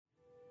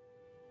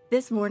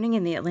This morning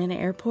in the Atlanta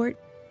airport,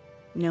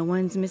 no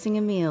one's missing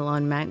a meal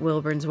on Mac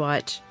Wilburn's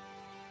watch.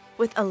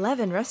 With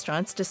 11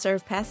 restaurants to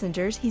serve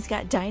passengers, he's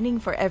got dining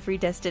for every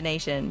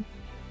destination.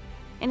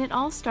 And it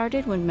all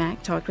started when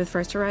Mac talked with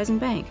First Horizon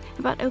Bank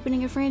about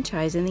opening a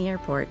franchise in the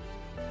airport.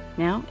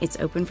 Now it's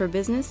open for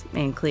business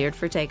and cleared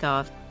for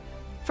takeoff.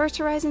 First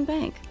Horizon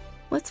Bank.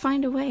 Let's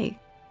find a way.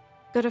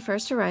 Go to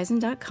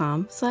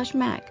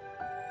firsthorizon.com/Mac.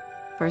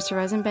 First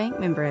Horizon Bank,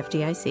 member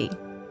FDIC.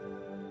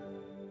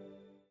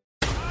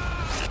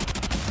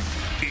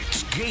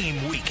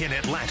 Game week in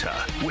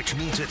Atlanta, which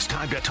means it's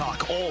time to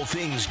talk all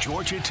things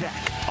Georgia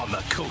Tech on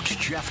the Coach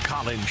Jeff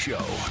Collins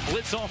Show.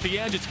 Blitz off the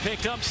edge. It's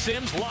picked up.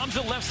 Sims lobs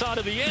it left side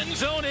of the end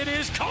zone. It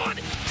is caught.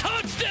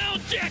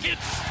 Touchdown,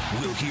 Jackets!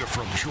 We'll hear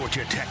from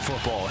Georgia Tech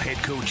football head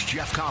coach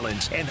Jeff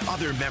Collins and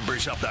other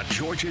members of the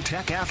Georgia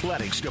Tech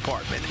athletics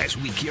department as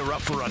we gear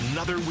up for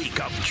another week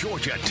of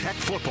Georgia Tech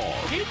football.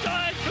 He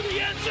dives for the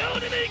end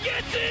zone and he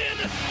gets in.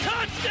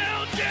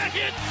 Touchdown,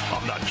 Jackets!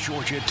 On the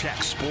Georgia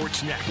Tech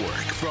Sports Network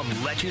from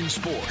Legend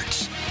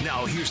Sports.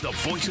 Now here's the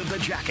voice of the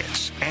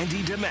Jackets,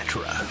 Andy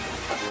Demetra.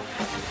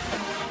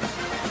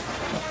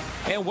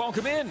 And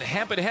welcome in.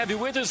 Happy to have you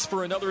with us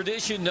for another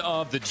edition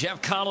of the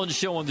Jeff Collins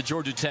Show on the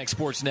Georgia Tech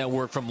Sports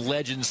Network from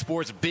Legend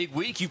Sports. Big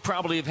week. You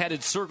probably have had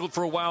it circled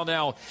for a while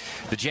now.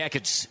 The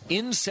Jackets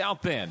in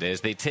South Bend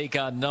as they take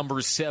on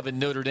number 7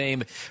 Notre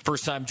Dame.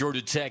 First time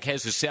Georgia Tech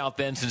has to South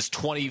Bend since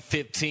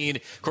 2015.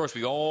 Of course,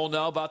 we all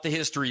know about the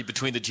history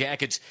between the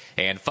Jackets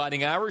and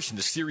Fighting Irish, and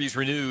the series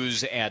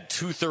renews at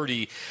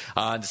 2:30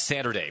 on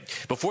Saturday.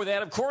 Before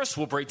that, of course,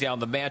 we'll break down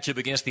the matchup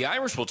against the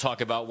Irish. We'll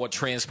talk about what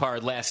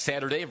transpired last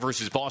Saturday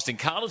versus Boston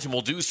College, and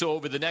we'll do so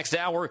over the next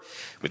hour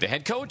with the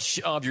head coach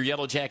of your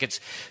Yellow Jackets,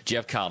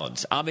 Jeff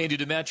Collins. I'm Andy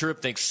Demetra.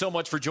 Thanks so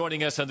much for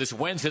joining us on this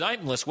Wednesday night,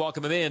 and let's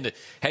welcome him in,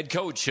 head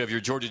coach of your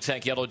Georgia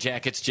Tech Yellow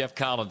Jackets, Jeff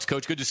Collins.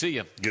 Coach, good to see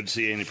you. Good to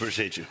see you, Andy.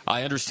 Appreciate you.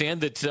 I understand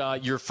that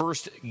your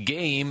first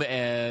game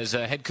as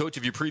head coach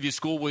of your previous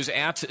school was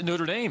at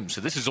Notre Dame,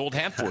 so this is old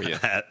hat for you.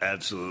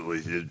 Absolutely.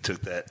 It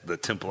took the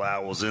Temple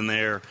Owls in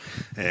there,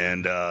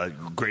 and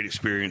great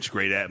experience,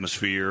 great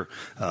atmosphere.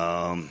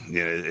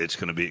 It's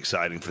going to be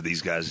exciting for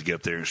these guys to get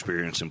up there and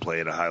experience and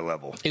play at a high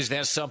level. Is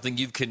that something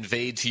you've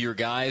conveyed to your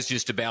guys,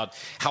 just about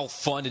how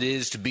fun it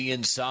is to be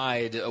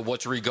inside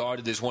what's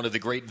regarded as one of the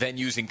great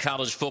venues in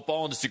college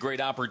football, and it's a great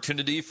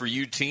opportunity for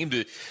you team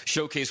to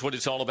showcase what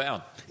it's all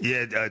about?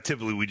 Yeah,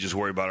 typically we just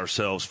worry about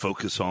ourselves,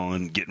 focus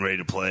on getting ready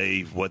to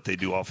play, what they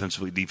do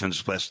offensively, defensive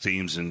special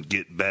teams, and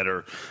get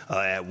better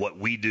at what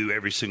we do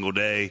every single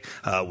day.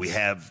 We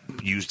have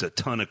used a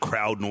ton of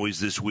crowd noise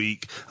this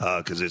week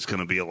because it's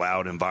going to be a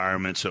loud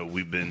environment, so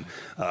we've been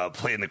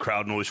playing the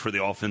crowd noise for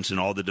the offense in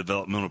all the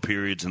developmental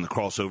periods and the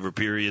crossover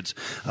periods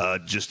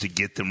just to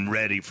get them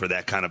ready for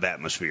that kind of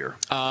atmosphere.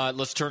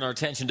 Let's turn our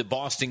attention to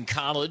Boston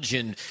College,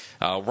 and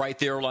right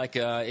there, like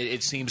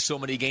it seems so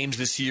many games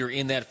this year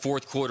in that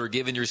fourth quarter,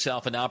 giving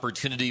yourself an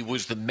opportunity.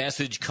 Was the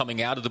message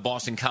coming out of the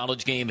Boston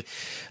College game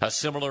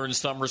similar in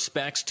some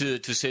respects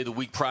to say the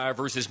week prior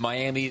versus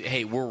Miami?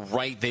 Hey, we're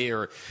right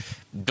there.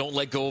 Don't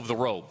let go of the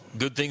rope.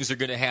 Good things are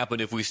going to happen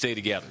if we stay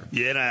together.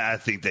 Yeah, and I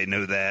think they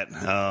know that.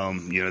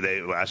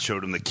 I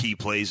showed them the key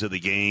plays of the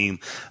game.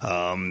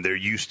 There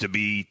used to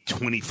be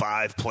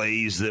 25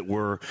 plays that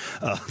were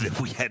that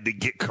we had to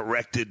get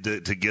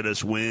corrected to get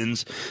us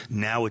wins.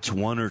 Now it's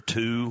 1 or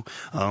 2.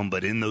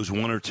 But in those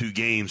 1 or 2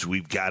 games,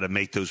 we've got to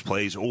make those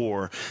plays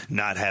or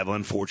not have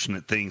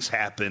unfortunate things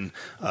happen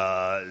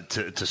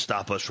to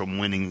stop us from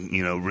winning,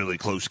 really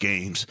close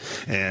games.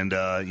 And,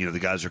 the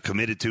guys are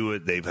committed to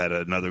it. They've had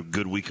another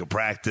good week of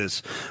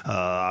practice.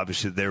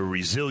 Obviously, they're a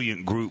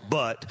resilient group,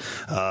 but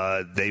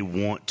they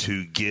want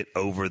to get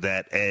over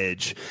that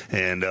edge,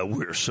 and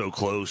we're so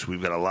close.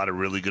 We've got a lot of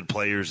really good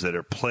players that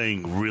are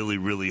playing really,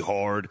 really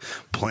hard,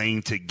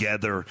 playing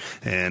together,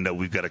 and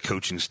we've got a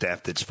coaching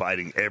staff that's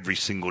fighting every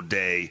single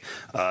day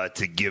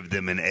to give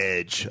them an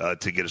edge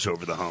to get us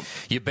over the hump.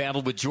 You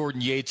battled with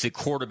Jordan Yates at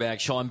quarterback.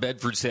 Sean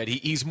Bedford said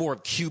he's more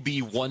of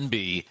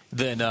QB1B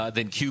than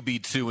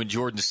QB2, and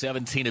Jordan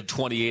 17 of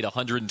 28,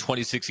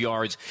 126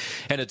 yards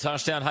and a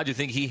touchdown. How do you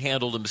think he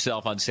handled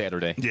himself on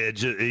Saturday? Yeah,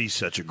 he's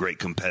such a great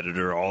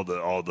competitor. All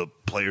the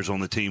players on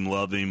the team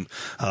love him,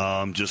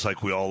 just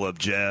like we all love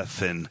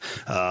Jeff. And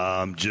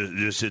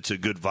just it's a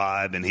good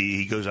vibe. And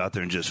he goes out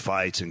there and just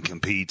fights and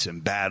competes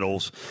and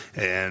battles.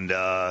 And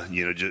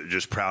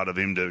just proud of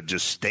him to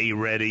just stay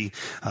ready,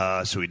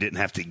 so he didn't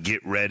have to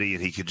get ready,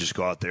 and he could just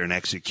go out there and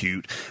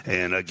execute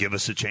and give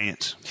us a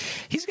chance.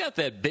 He's got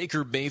that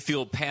Baker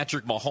Mayfield,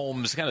 Patrick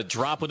Mahomes kind of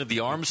drop into the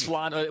arm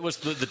slot. What's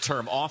the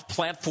term?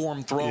 Off-platform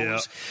throws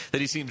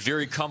that he seems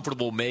very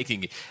comfortable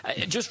making.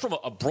 Just from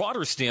a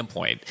broader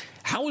standpoint,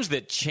 how has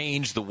that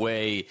changed the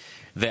way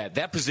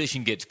that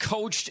position gets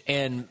coached?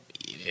 And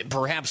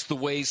perhaps the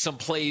way some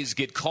plays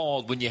get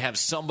called when you have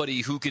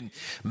somebody who can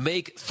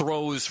make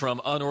throws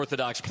from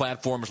unorthodox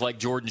platforms like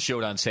Jordan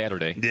showed on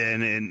Saturday. Yeah,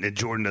 and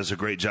Jordan does a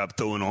great job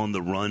throwing on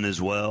the run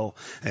as well.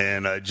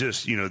 And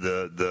just,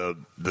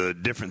 the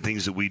different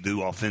things that we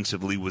do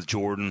offensively with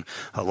Jordan,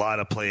 a lot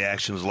of play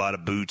actions, a lot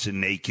of boots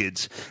and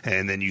nakeds.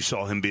 And then you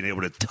saw him being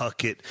able to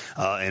tuck it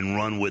and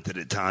run with it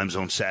at times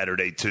on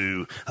Saturday,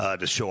 too,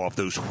 to show off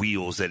those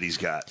wheels that he's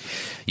got.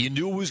 You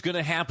knew it was going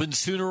to happen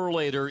sooner or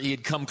later. He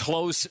had come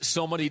close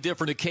so many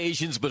different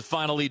occasions, but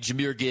finally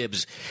Jahmyr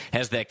Gibbs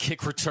has that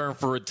kick return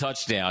for a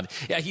touchdown.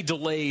 Yeah, he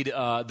delayed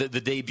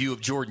the debut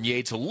of Jordan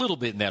Yates a little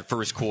bit in that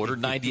first quarter.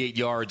 98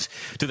 yards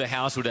to the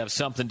house would have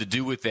something to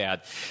do with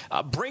that.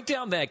 Break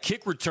down that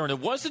kick return. It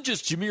wasn't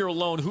just Jahmyr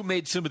alone who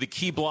made some of the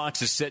key blocks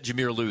to set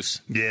Jahmyr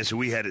loose. Yeah, so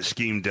we had it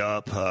schemed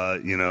up,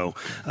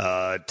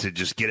 to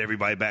just get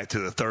everybody back to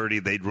the 30.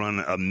 They'd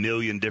run a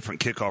million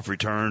different kickoff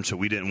returns, so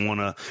we didn't want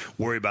to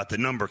worry about the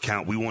number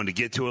count. We wanted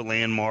to get to a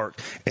landmark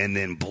and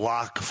then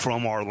block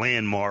from our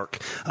landmark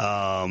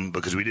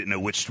because we didn't know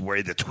which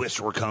way the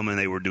twists were coming.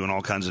 They were doing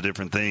all kinds of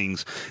different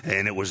things,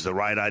 and it was the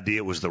right idea.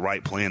 It was the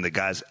right plan. The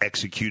guys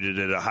executed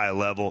at a high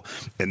level,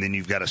 and then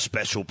you've got a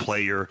special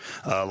player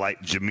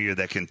like Jahmyr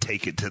that can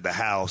take it to the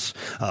house.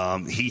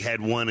 He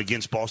had one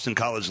against Boston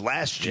College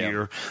last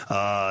year,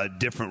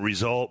 different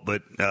result,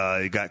 but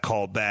it got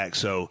called back,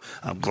 so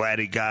I'm glad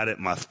he got it.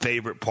 My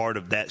favorite part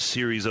of that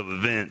series of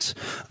events,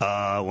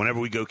 whenever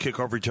we go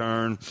kickoff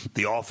return,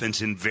 the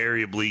offense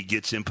invariably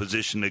gets in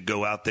position to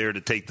go out there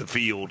to take the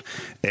field,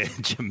 and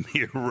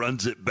Jahmyr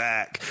runs it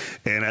back,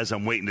 and as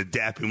I'm waiting to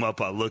dap him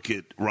up, I look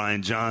at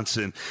Ryan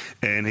Johnson,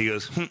 and he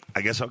goes,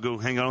 I guess I'll go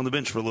hang out on the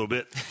bench for a little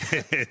bit,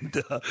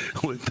 and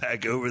went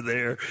back over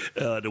there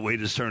to wait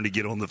his turn to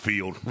get on the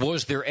field.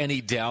 Was there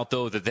any doubt,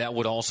 though, that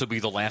would also be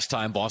the last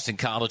time Boston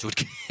College would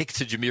kick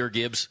to Jahmyr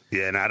Gibbs?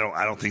 Yeah, and I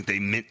don't think they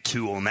meant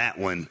to on that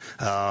one,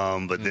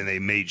 but then they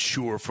made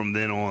sure from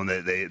then on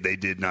that they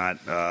did not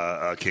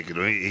kick it.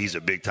 He's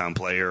a big-time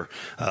player,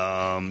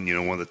 one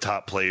of the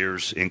top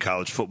players in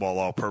college football,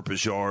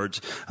 all-purpose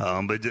yards.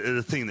 But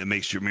the thing that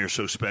makes Jahmyr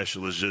so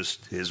special is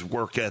just his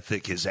work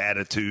ethic, his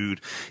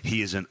attitude.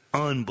 He is an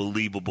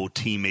unbelievable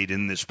teammate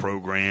in this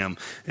program,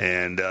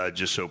 and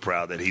just so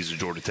proud that he's a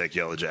Georgia Tech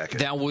Yellow Jacket.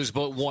 That was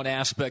but one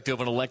aspect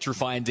of an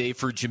electrifying day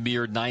for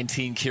Jahmyr.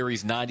 19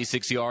 carries,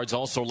 96 yards.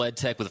 Also led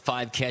Tech with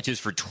 5 catches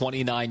for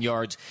 29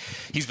 yards.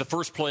 He's the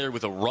first player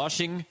with a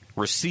rushing,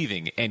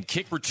 receiving, and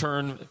kick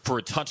return for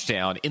a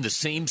touchdown in the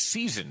same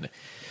season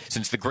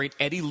since the great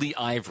Eddie Lee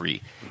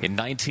Ivory in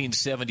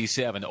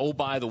 1977. Oh,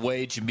 by the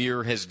way,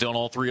 Jahmyr has done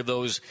all 3 of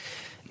those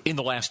in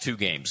the last 2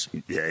 games.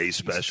 Yeah, he's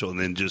special. And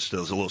then just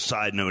as a little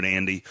side note,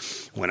 Andy,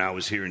 when I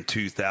was here in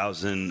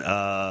 2000,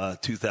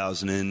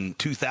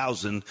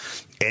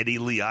 Eddie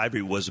Lee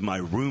Ivory was my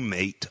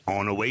roommate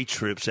on away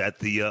trips at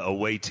the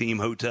away team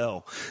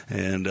hotel,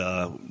 and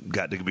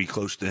got to be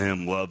close to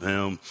him, love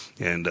him,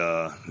 and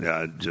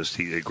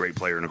he's a great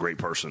player and a great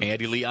person.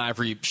 Eddie Lee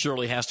Ivory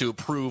surely has to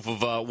approve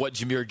of what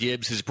Jahmyr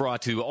Gibbs has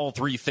brought to all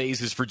 3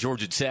 phases for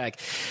Georgia Tech.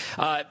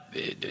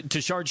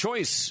 Tashard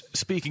Choice,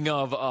 speaking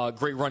of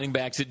great running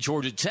backs at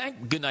Georgia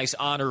Tech, good nice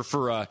honor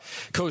for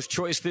Coach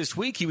Choice this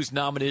week. He was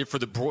nominated for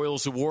the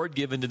Broyles Award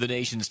given to the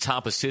nation's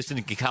top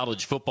assistant in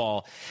college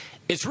football.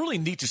 It's really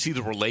neat to see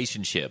the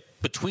relationship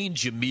between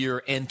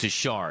Jahmyr and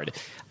Tashard.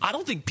 I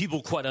don't think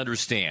people quite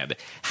understand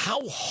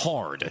how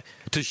hard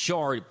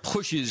Tashard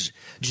pushes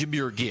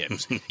Jahmyr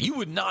Gibbs. You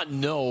would not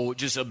know,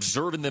 just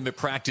observing them at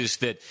practice,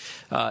 that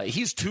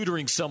he's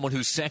tutoring someone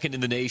who's second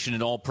in the nation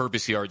in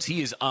all-purpose yards.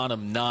 He is on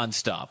him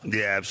nonstop.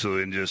 Yeah,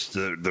 absolutely. And just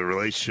the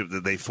relationship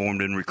that they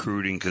formed in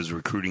recruiting, because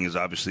recruiting is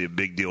obviously a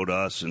big deal to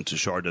us, and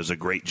Tashard does a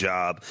great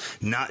job,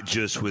 not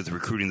just with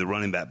recruiting the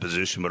running back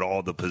position, but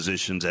all the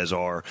positions as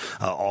our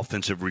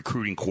offensive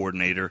recruiting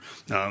coordinator.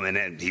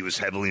 And he was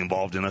heavily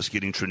involved in us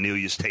getting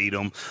Trinelius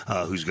Tatum,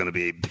 who's going to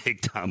be a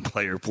big-time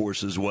player for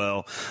us as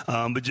well.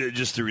 But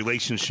just the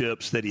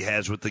relationships that he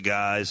has with the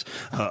guys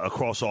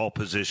across all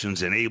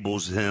positions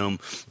enables him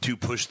to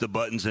push the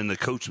buttons and to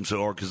coach them so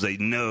hard because they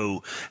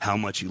know how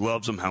much he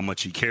loves them, how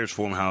much he cares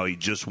for them, how he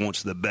just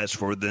wants the best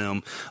for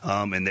them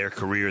in their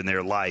career and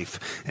their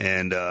life.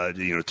 And,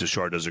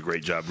 Tashard does a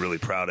great job. Really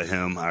proud of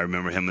him. I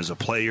remember him as a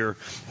player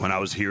when I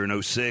was here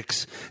in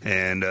 06,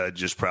 and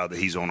just proud that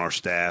he's on our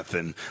staff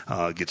and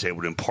gets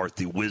able to impart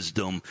the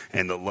wisdom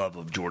and the love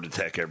of Georgia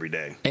Tech every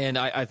day. And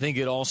I think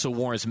it also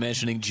warrants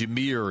mentioning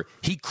Jahmyr,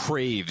 he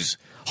craves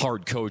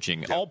hard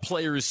coaching. Yep. All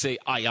players say,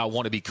 I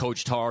want to be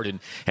coached hard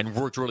and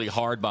worked really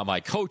hard by my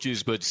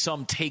coaches, but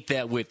some take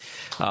that with,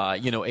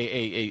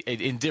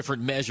 in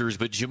different measures.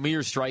 But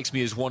Jahmyr strikes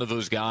me as one of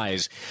those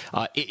guys.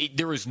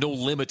 There is no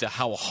limit to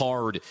how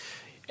hard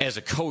as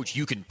a coach,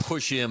 you can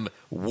push him,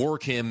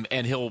 work him,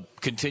 and he'll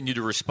continue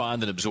to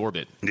respond and absorb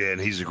it. Yeah,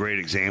 and he's a great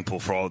example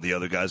for all the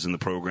other guys in the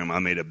program. I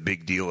made a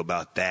big deal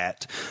about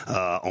that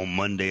on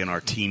Monday in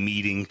our team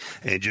meeting,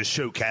 and just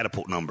show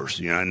catapult numbers.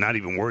 You know, I'm not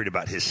even worried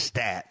about his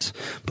stats,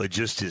 but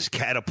just his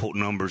catapult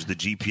numbers, the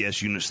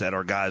GPS units that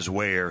our guys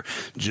wear,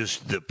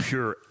 just the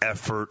pure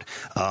effort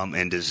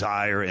and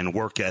desire and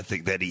work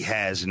ethic that he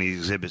has and he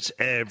exhibits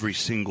every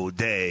single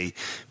day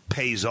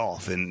pays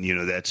off, and you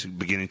know that's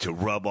beginning to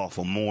rub off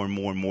on more and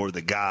more of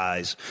the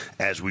guys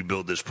as we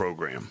build this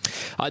program.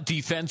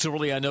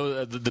 Defensively, I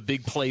know the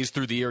big plays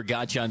through the air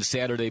got you on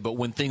Saturday, but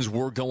when things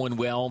were going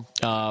well,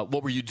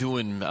 what were you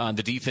doing on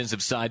the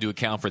defensive side to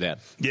account for that?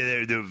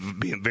 Yeah, they're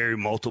being very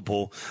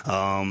multiple.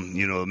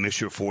 You know, miss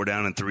your 4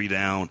 down and 3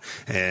 down,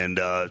 and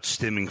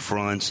stemming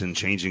fronts and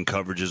changing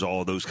coverages,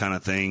 all those kind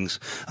of things.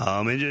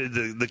 And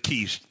the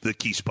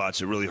key spots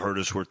that really hurt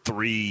us were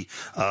 3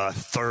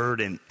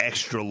 third and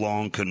extra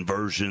long conversions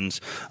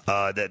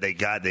that they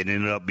got. They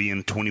ended up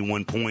being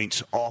 21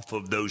 points off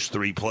of those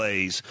 3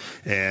 plays,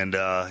 and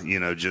you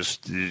know,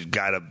 just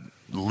got to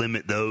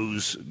limit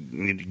those,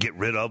 get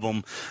rid of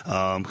them,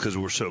 because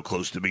we're so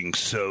close to being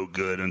so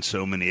good in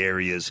so many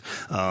areas.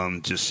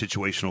 Just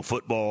situational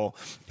football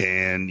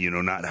and, you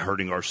know, not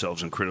hurting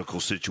ourselves in critical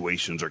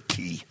situations are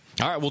key.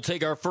 All right, we'll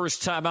take our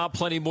first time out.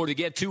 Plenty more to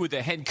get to with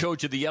the head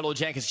coach of the Yellow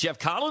Jackets, Jeff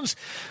Collins.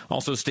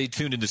 Also, stay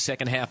tuned in the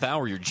second half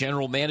hour. Your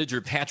general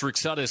manager, Patrick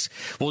Sudduth,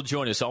 will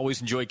join us.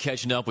 Always enjoy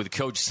catching up with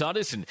Coach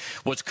Sudduth and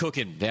what's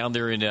cooking down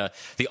there in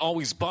the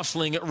always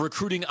bustling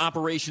recruiting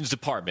operations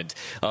department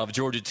of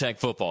Georgia Tech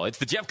football. It's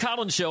the Jeff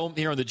Collins Show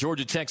here on the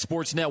Georgia Tech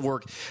Sports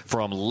Network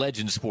from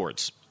Legend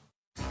Sports.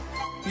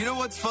 You know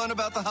what's fun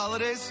about the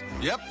holidays?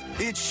 Yep,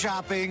 it's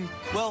shopping.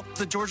 Well,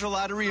 the Georgia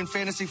Lottery and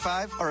Fantasy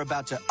 5 are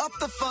about to up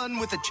the fun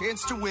with a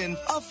chance to win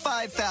a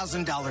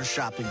 $5,000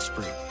 shopping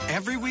spree.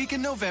 Every week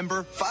in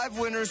November, 5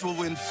 winners will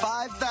win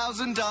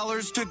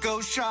 $5,000 to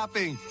go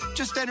shopping.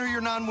 Just enter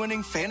your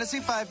non-winning Fantasy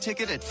 5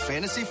 ticket at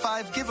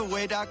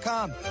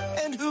fantasy5giveaway.com.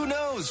 And who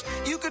knows,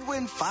 you could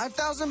win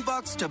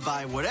 $5,000 to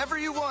buy whatever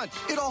you want.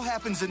 It all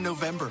happens in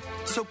November.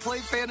 So play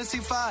Fantasy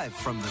 5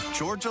 from the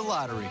Georgia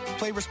Lottery.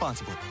 Play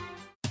responsibly.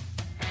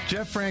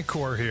 Jeff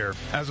Francoeur here.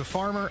 As a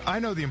farmer, I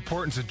know the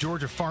importance of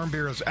Georgia Farm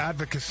Bureau's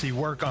advocacy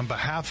work on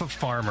behalf of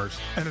farmers.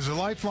 And as a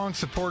lifelong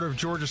supporter of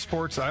Georgia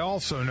sports, I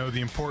also know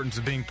the importance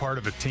of being part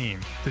of a team.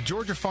 The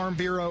Georgia Farm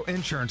Bureau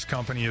Insurance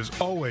Company is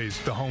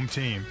always the home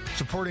team,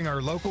 supporting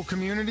our local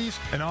communities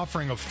and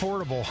offering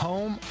affordable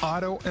home,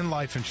 auto, and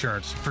life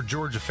insurance for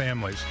Georgia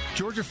families.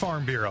 Georgia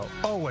Farm Bureau,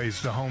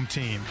 always the home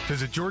team.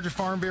 Visit Georgia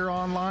Farm Bureau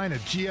online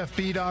at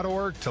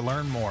gfb.org to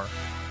learn more.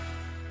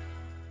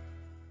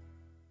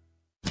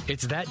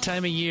 It's that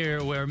time of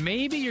year where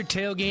maybe you're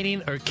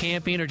tailgating or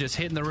camping or just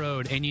hitting the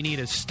road and you need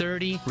a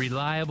sturdy,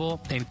 reliable,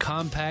 and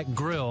compact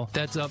grill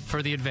that's up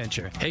for the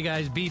adventure. Hey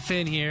guys, B.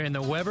 Finn here, and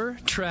the Weber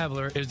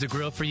Traveler is the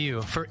grill for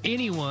you. For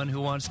anyone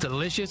who wants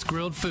delicious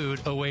grilled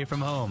food away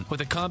from home.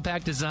 With a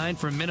compact design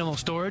for minimal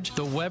storage,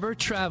 the Weber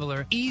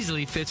Traveler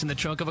easily fits in the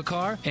trunk of a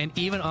car and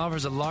even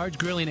offers a large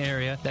grilling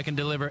area that can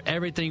deliver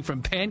everything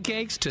from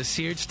pancakes to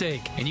seared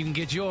steak. And you can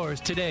get yours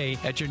today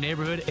at your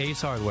neighborhood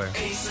Ace Hardware.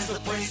 Ace is the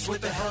place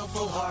with the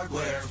helpful hardware,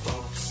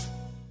 folks.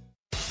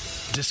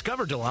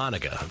 Discover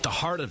Dahlonega, the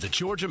heart of the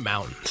Georgia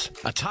mountains.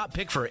 A top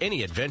pick for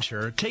any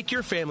adventurer, take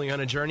your family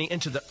on a journey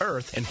into the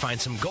earth and find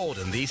some gold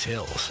in these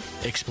hills.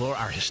 Explore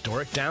our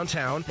historic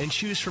downtown and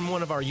choose from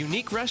one of our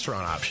unique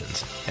restaurant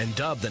options. And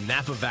dubbed the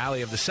Napa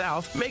Valley of the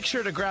South, make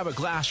sure to grab a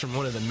glass from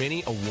one of the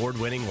many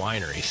award-winning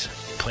wineries.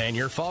 Plan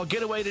your fall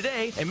getaway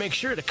today and make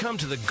sure to come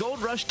to the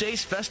Gold Rush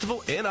Days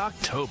Festival in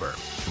October.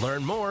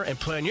 Learn more and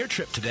plan your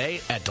trip today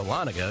at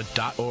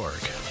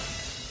dahlonega.org.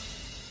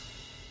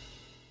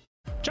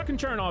 Chuck and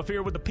Chernoff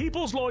here with the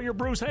people's lawyer,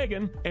 Bruce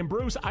Hagen. And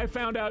Bruce, I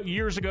found out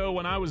years ago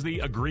when I was the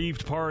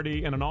aggrieved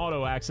party in an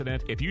auto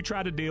accident, if you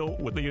try to deal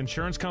with the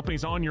insurance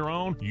companies on your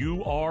own,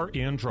 you are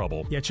in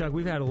trouble. Yeah, Chuck,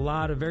 we've had a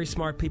lot of very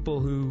smart people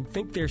who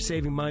think they're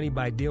saving money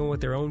by dealing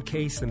with their own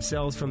case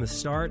themselves from the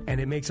start,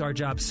 and it makes our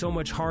job so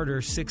much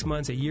harder 6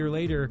 months, a year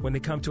later when they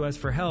come to us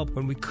for help,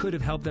 when we could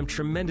have helped them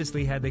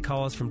tremendously had they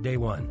call us from day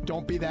one.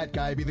 Don't be that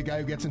guy. Be the guy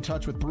who gets in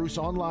touch with Bruce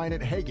online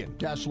at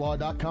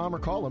Hagen-Law.com or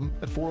call him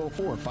at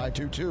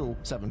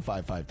 404-522-7553.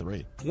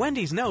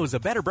 Wendy's knows a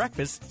better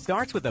breakfast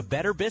starts with a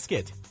better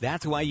biscuit.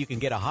 That's why you can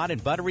get a hot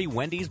and buttery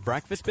Wendy's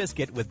breakfast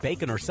biscuit with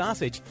bacon or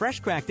sausage, fresh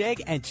cracked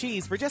egg, and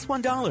cheese for just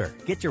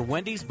 $1. Get your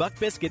Wendy's Buck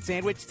Biscuit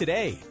sandwich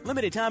today.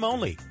 Limited time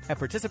only at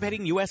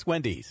participating U.S.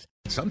 Wendy's.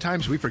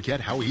 Sometimes we forget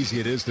how easy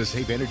it is to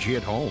save energy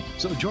at home.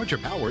 So Georgia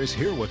Power is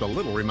here with a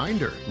little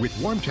reminder. With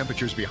warm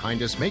temperatures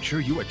behind us, make sure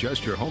you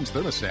adjust your home's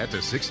thermostat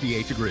to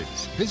 68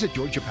 degrees. Visit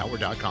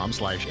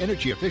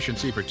georgiapower.com/energy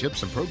efficiency for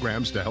tips and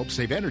programs to help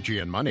save energy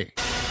and money.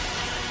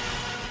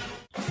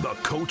 The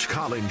Coach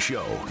Collins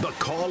Show, the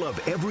call of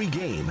every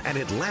game, and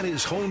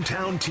Atlanta's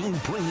hometown team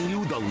bringing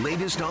you the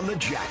latest on the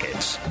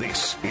Jackets.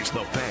 This is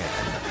The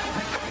Fan.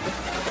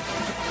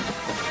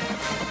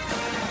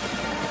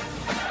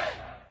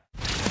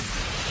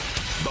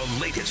 The The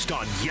latest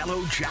on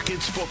Yellow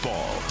Jackets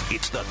football.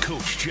 It's the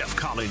Coach Jeff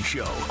Collins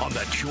Show on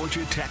the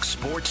Georgia Tech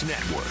Sports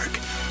Network.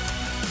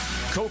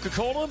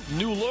 Coca-Cola,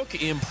 new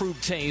look,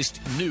 improved taste,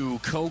 new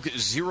Coke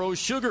Zero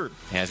Sugar.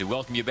 As we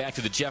welcome you back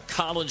to the Jeff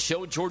Collins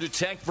Show, Georgia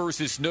Tech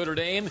versus Notre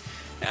Dame.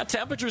 Now,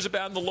 temperatures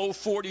about in the low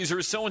 40s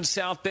or so in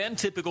South Bend.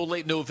 Typical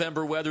late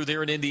November weather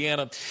there in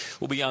Indiana.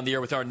 We'll be on the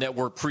air with our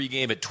network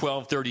pregame at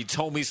 12:30.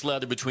 Tommy's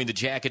leather between the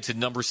Jackets and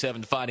number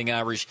 7 Fighting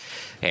Irish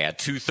at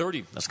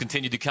 2:30. Let's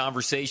continue the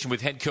conversation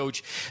with head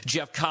coach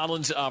Jeff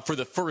Collins. For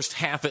the first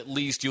half at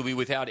least, you'll be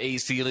without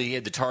AC Lee. He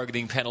had the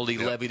targeting penalty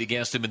levied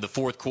against him in the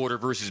fourth quarter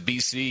versus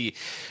BC.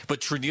 But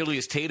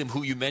Trinelius Tatum,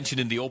 who you mentioned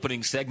in the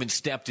opening segment,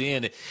 stepped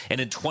in,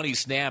 and in 20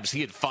 snaps,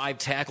 he had 5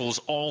 tackles,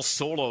 all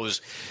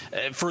solos.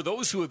 For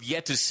those who have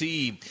yet to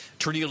see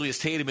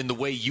Trinelius Tatum in the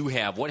way you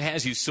have, what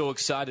has you so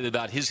excited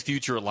about his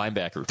future at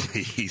linebacker?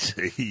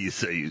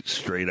 He's a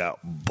straight-out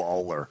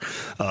baller.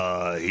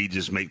 He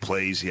just makes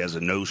plays. He has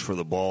a nose for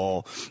the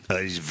ball.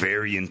 He's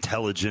very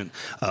intelligent,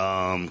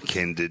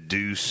 can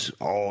deduce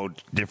all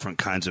different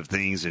kinds of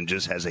things, and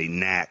just has a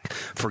knack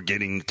for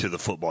getting to the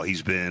football.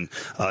 He's been,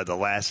 the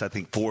last, I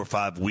think, 4 or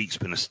 5 weeks,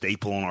 been a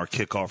staple on our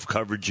kickoff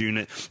coverage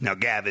unit. Now,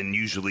 Gavin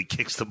usually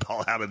kicks the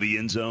ball out of the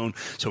end zone,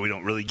 so we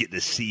don't really get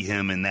to see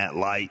him in that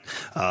light.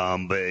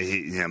 But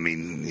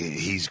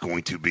he's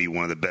going to be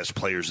one of the best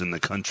players in the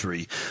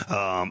country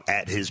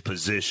at his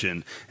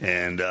position,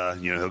 and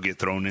he'll get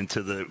thrown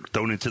into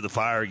the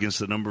fire against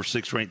the number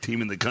 6 ranked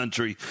team in the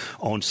country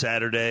on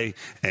Saturday,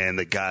 and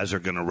the guys are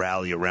going to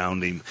rally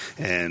around him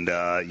and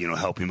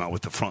help him out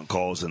with the front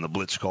calls and the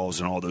blitz calls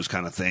and all those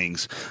kind of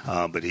things.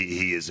 But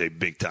he is a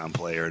big time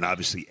player, and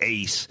obviously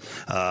Ace.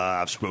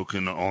 I've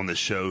spoken on the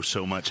show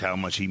so much how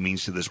much he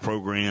means to this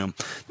program,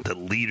 the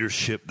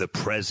leadership, the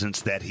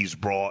presence that he's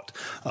brought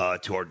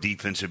to our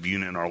defensive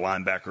unit and our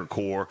linebacker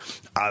core.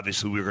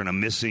 Obviously, we're going to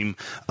miss him,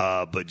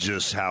 but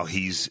just how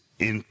he's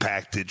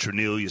impacted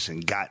Trinelius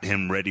and got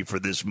him ready for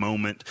this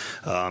moment.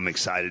 I'm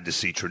excited to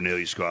see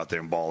Trinelius go out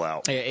there and ball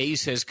out.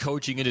 Ace has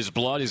coaching in his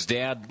blood. His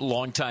dad,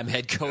 longtime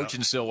head coach,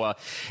 and so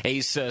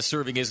Ace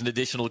serving as an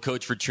additional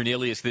coach for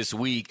Trinelius this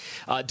week.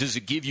 Does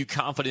it give you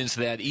confidence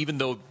that even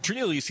though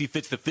Trinelius, he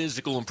fits the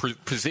physical and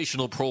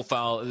positional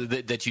profile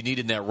that you need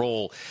in that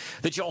role,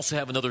 that you also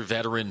have another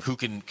veteran who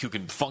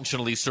can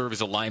functionally serve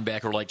as a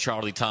linebacker like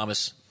Charlie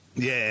Thomas?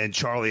 Yeah, and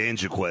Charlie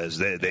and Jaquez,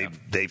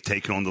 they've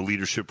taken on the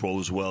leadership role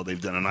as well.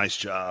 They've done a nice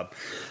job.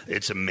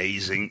 It's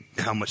amazing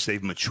how much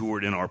they've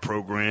matured in our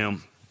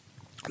program.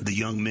 The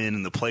young men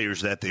and the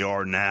players that they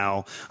are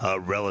now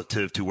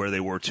relative to where they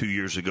were 2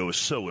 years ago is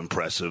so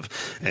impressive,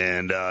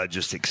 and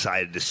just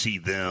excited to see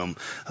them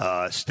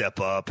step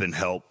up and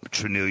help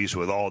Trinelius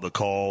with all the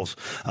calls.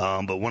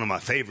 But one of my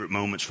favorite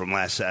moments from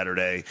last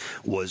Saturday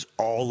was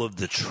all of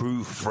the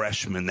true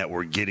freshmen that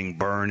were getting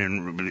burned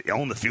and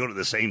on the field at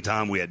the same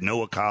time. We had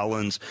Noah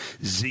Collins,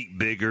 Zeke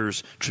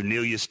Biggers,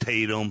 Trinelius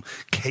Tatum,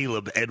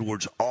 Caleb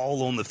Edwards,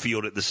 all on the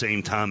field at the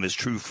same time as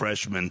true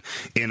freshmen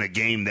in a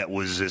game that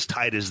was as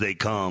tight as they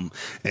come.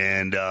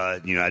 And,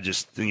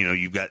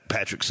 you've got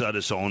Patrick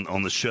Sudis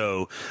on the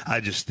show. I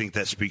just think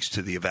that speaks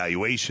to the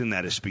evaluation,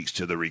 that it speaks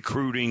to the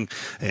recruiting,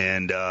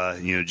 and,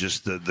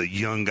 just the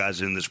young guys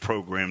in this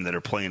program that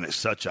are playing at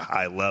such a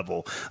high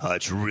level.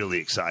 It's really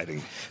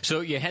exciting.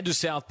 So you head to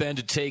South Bend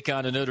to take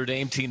on a Notre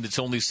Dame team that's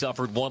only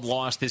suffered one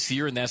loss this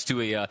year, and that's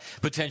to a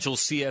potential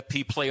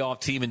CFP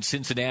playoff team in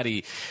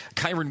Cincinnati.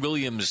 Kyron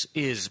Williams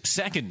is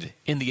second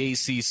in the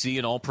ACC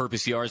in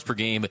all-purpose yards per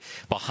game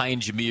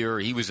behind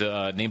Jameer. He was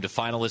named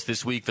a finalist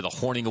this week for the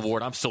Horning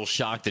Award. I'm still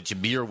shocked that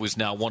Jameer was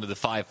now one of the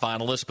 5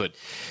 finalists, but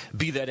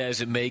be that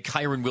as it may,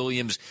 Kyron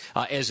Williams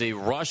as a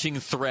rushing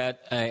threat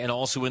and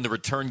also in the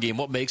return game,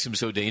 what makes him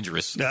so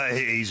dangerous?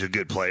 He's a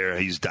good player.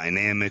 He's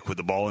dynamic with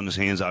the ball in his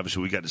hands.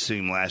 Obviously, we got to see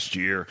him last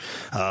year,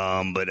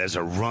 but as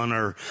a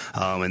runner,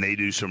 and they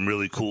do some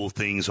really cool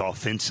things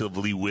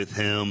offensively with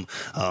him,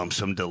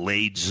 some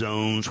delayed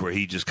zones where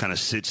he just kind of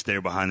sits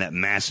there behind that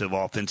massive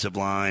offensive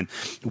line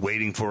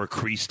waiting for a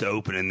crease to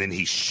open, and then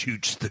he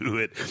shoots through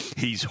it.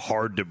 He's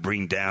hard to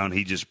bring down.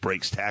 He just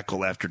breaks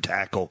tackle after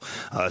tackle.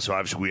 So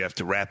obviously we have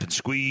to wrap and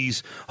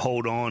squeeze,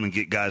 hold on, and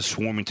get guys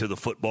swarming to the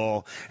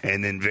football.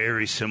 And then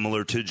very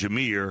similar to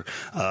Jameer,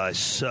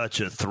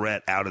 such a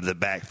threat out of the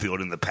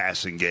backfield in the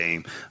passing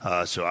game.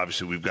 So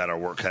obviously we've got our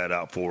work cut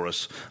out for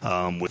us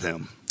with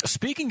him.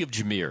 Speaking of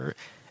Jameer,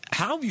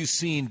 how have you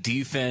seen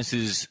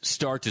defenses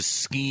start to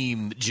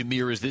scheme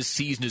Jameer as this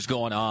season is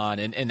going on,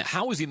 and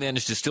how has he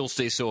managed to still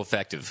stay so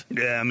effective?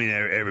 Yeah, I mean,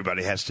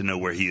 everybody has to know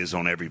where he is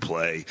on every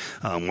play,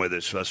 whether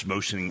it's us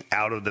motioning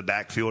out of the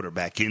backfield or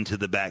back into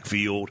the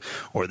backfield,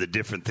 or the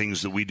different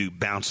things that we do,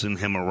 bouncing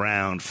him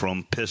around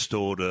from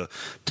pistol to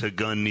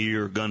gun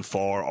near, gun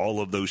far,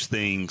 all of those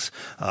things.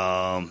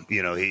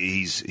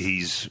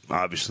 He's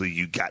obviously,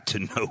 you got to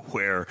know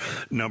where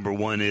number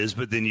one is,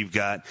 but then you've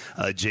got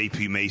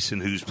J.P.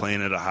 Mason, who's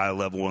playing at a high high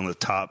level, one of the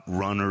top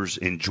runners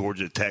in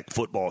Georgia Tech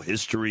football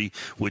history,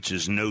 which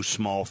is no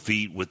small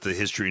feat with the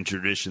history and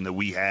tradition that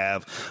we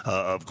have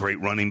of great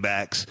running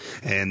backs.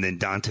 And then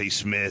Dante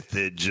Smith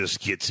that just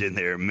gets in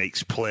there,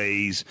 makes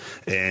plays,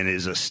 and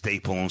is a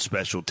staple on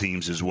special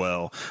teams as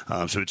well.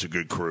 So it's a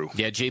good crew.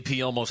 Yeah,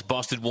 JP almost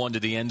busted one to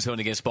the end zone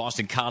against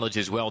Boston College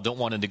as well. Don't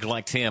want to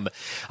neglect him.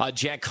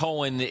 Jack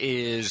Cohen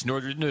is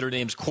Notre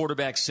Dame's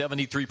quarterback,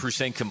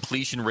 73%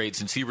 completion rate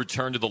since he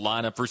returned to the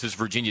lineup versus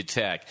Virginia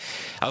Tech.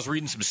 I was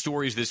reading some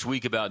stories this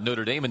week about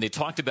Notre Dame, and they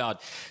talked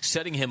about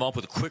setting him up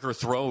with quicker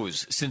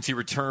throws since he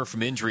returned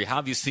from injury. How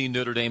have you seen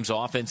Notre Dame's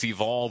offense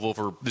evolve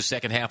over the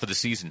second half of the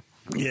season?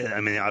 Yeah,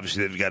 I mean,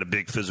 obviously they've got a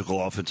big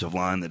physical offensive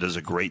line that does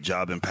a great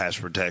job in pass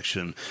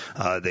protection.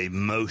 They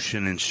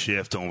motion and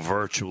shift on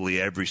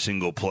virtually every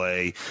single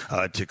play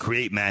to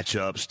create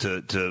matchups,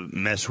 to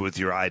mess with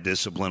your eye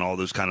discipline, all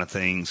those kind of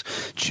things,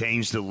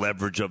 change the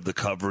leverage of the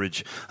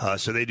coverage.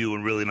 So they do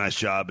a really nice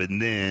job.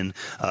 And then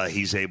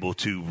he's able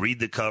to read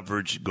the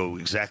coverage, go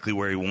exactly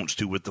where he wants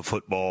to with the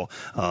football,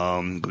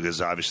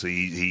 because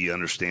obviously he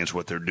understands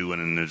what they're doing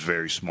and is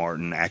very smart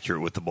and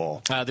accurate with the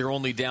ball. They're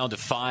only down to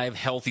 5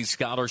 healthy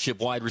scholarship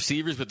wide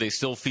receivers, but they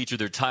still feature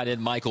their tight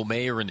end, Michael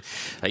Mayer, and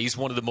he's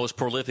one of the most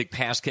prolific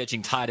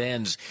pass-catching tight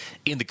ends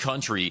in the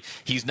country.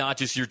 He's not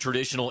just your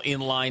traditional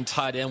inline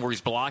tight end where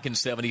he's blocking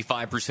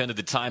 75% of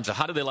the time. So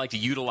how do they like to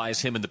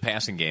utilize him in the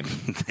passing game?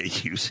 They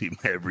use him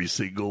every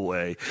single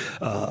way.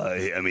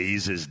 I mean,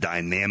 he's as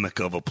dynamic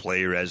of a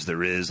player as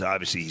there is.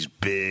 Obviously, he's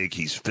big,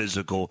 he's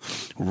physical,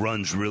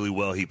 runs really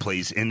well. He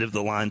plays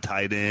end-of-the-line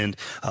tight end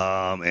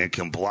and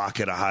can block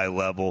at a high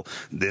level.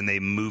 Then they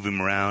move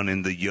him around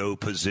in the yo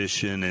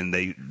position, and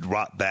they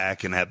drop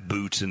back and have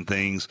boots and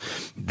things.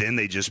 Then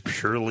they just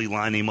purely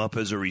line him up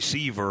as a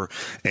receiver,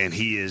 and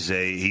he's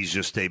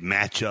just a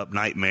matchup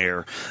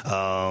nightmare,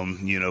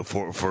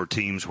 for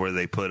teams where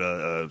they put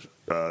a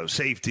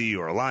safety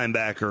or a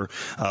linebacker,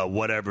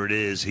 whatever it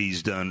is,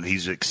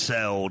 he's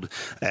excelled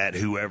at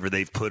whoever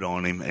they've put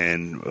on him,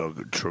 and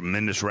a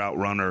tremendous route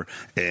runner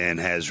and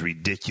has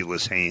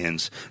ridiculous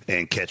hands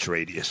and catch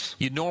radius.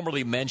 You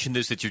normally mention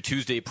this at your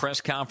Tuesday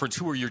press conference.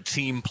 Who are your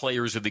team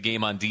players of the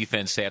game on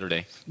defense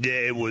Saturday?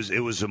 Yeah, it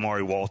was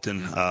Amari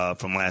Walton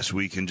from last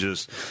week, and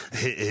just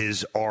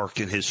his arc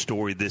and his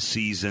story this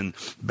season,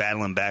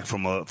 battling back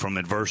from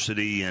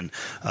adversity and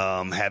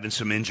having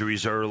some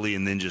injuries early,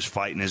 and then just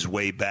fighting his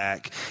way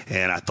back.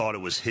 And I thought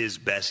it was his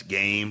best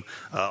game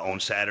on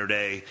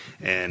Saturday.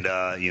 And,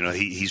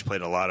 he's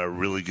played a lot of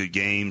really good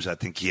games. I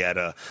think he had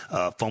a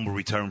fumble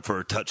return for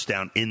a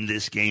touchdown in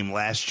this game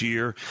last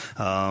year.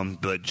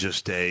 But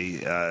just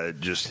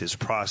his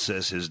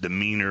process, his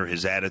demeanor,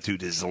 his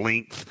attitude, his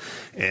length,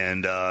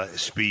 and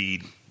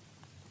speed.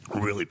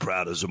 Really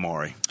proud of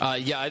Zamari.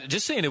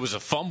 Just saying it was a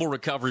fumble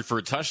recovery for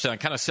a touchdown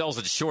kind of sells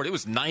it short. It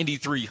was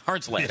 93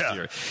 yards last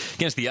year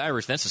against the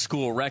Irish. That's a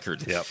school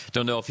record. Yep.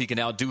 Don't know if he can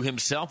outdo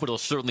himself, but he'll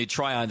certainly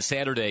try on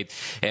Saturday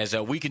as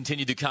we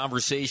continue the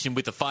conversation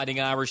with the Fighting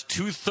Irish.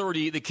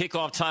 2:30, the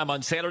kickoff time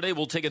on Saturday.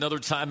 We'll take another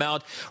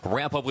timeout,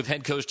 wrap up with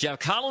head coach Jeff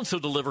Collins, who'll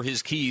deliver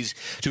his keys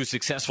to a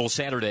successful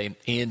Saturday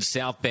in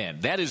South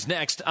Bend. That is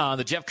next on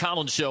the Jeff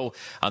Collins Show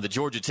on the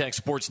Georgia Tech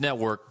Sports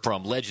Network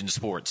from Legend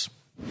Sports.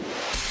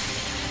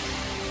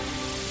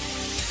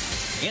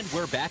 And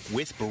we're back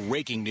with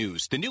breaking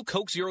news. The new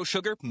Coke Zero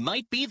Sugar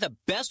might be the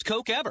best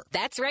Coke ever.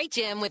 That's right,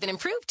 Jim. With an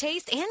improved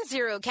taste and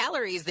 0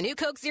 calories, the new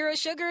Coke Zero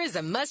Sugar is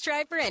a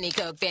must-try for any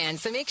Coke fan.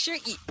 So make sure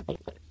you...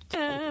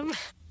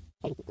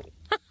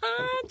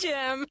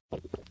 Jim.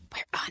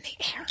 We're on the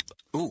air.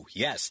 Ooh,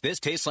 yes, this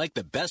tastes like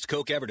the best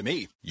Coke ever to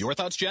me. Your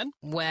thoughts, Jen?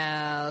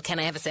 Well, can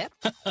I have a sip?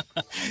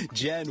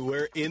 Jen,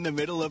 we're in the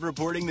middle of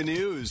reporting the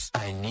news.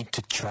 I need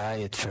to try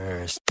it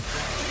first.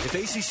 If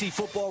ACC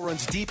football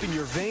runs deep in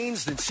your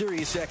veins, then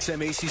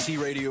SiriusXM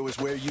ACC Radio is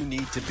where you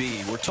need to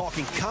be. We're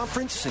talking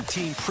conference and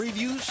team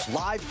previews,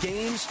 live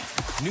games,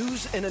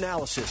 news and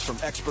analysis from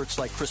experts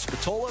like Chris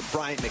Spatola,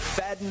 Bryant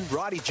McFadden,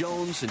 Roddy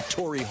Jones, and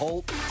Torrey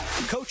Holt.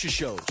 Coaches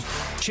shows,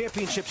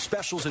 championship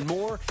specials, and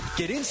more.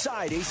 Get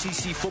inside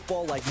ACC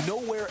football like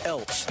nowhere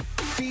else.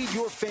 Feed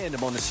your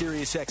fandom on the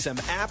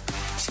SiriusXM app.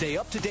 Stay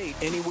up to date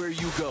anywhere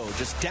you go.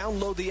 Just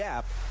download the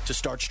app to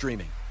start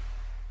streaming.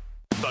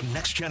 The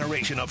next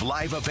generation of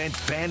live event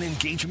fan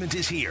engagement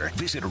is here.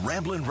 Visit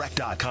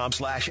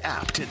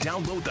RamblinWreck.com/app to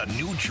download the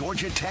new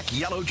Georgia Tech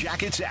Yellow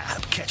Jackets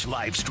app. Catch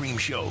live stream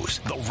shows,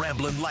 the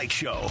Ramblin' Light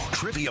Show,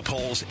 trivia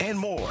polls, and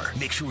more.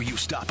 Make sure you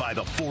stop by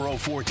the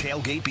 404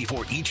 tailgate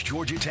before each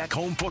Georgia Tech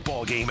home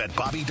football game at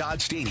Bobby Dodd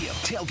Stadium.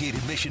 Tailgate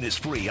admission is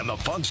free, and the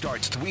fun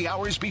starts 3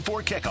 hours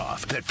before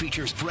kickoff. That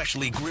features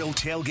freshly grilled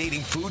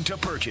tailgating food to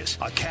purchase,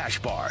 a cash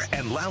bar,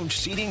 and lounge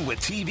seating with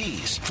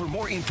TVs. For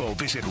more info,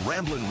 visit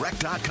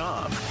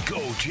RamblinWreck.com.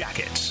 Go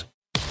Jackets.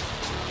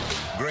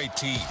 Great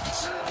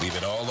teams leave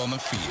it all on the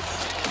field.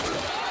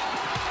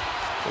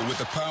 But with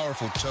the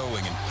powerful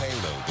towing and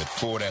payload that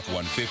Ford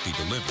F-150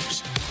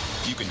 delivers,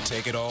 you can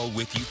take it all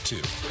with you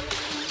too.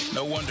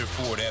 No wonder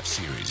Ford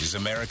F-Series is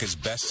America's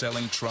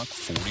best-selling truck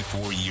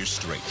 44 years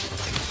straight.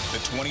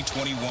 The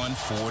 2021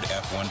 Ford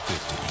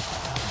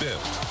F-150. Built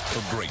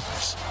for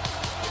greatness.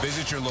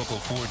 Visit your local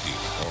Ford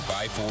dealer or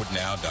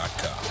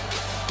buyfordnow.com.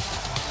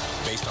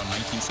 Based on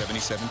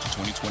 1977 to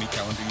 2020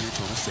 calendar year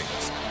total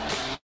sales.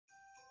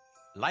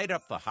 Light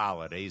up the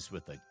holidays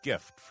with a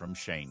gift from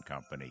Shane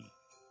Company.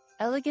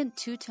 Elegant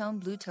two-tone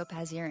blue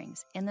topaz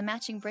earrings and the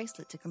matching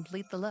bracelet to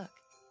complete the look.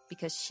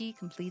 Because she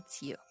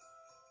completes you.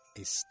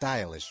 A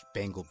stylish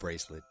bangle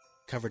bracelet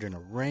covered in a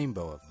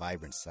rainbow of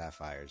vibrant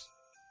sapphires.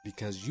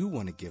 Because you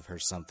want to give her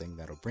something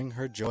that'll bring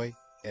her joy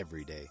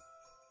every day.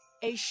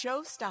 A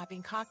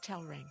show-stopping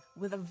cocktail ring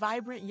with a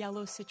vibrant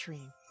yellow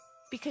citrine.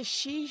 Because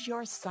she's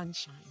your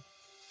sunshine.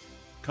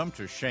 Come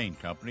to Shane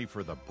Company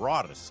for the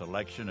broadest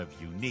selection of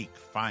unique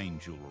fine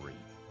jewelry.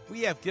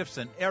 We have gifts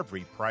in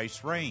every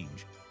price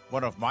range.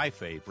 One of my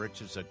favorites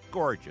is a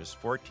gorgeous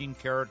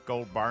 14-karat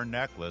gold bar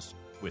necklace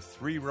with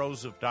 3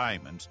 rows of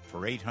diamonds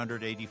for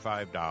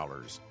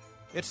 $885.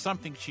 It's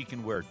something she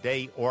can wear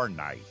day or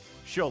night.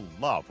 She'll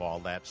love all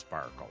that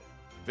sparkle.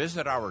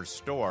 Visit our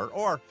store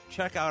or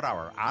check out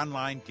our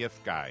online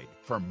gift guide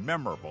for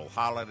memorable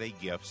holiday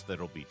gifts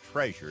that'll be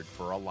treasured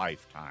for a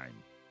lifetime.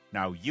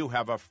 Now you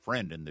have a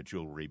friend in the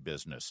jewelry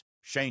business.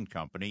 Shane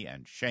Company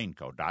and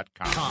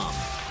ShaneCo.com.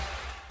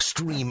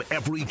 Stream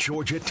every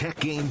Georgia Tech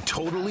game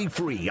totally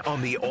free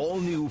on the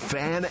all-new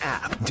Fan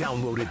app.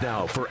 Download it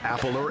now for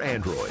Apple or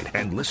Android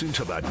and listen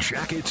to the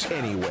Jackets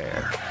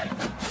anywhere.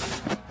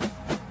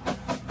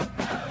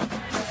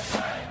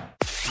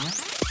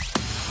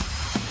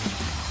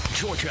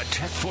 Georgia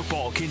Tech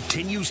football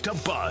continues to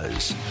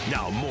buzz.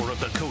 Now more of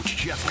the Coach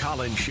Jeff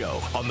Collins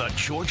Show on the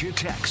Georgia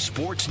Tech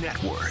Sports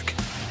Network.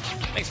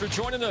 Thanks for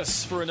joining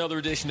us for another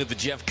edition of the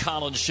Jeff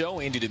Collins Show.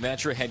 Andy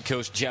Demetra, head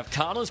coach Jeff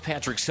Collins,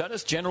 Patrick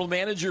Suddas, general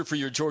manager for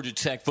your Georgia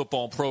Tech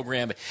football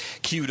program,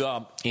 queued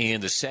up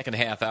in the second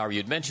half hour. You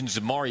had mentioned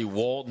Zamari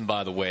Walton,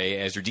 by the way,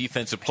 as your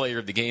defensive player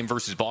of the game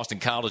versus Boston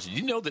College. Did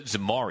you know that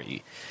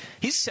Zamari,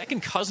 he's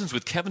second cousins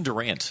with Kevin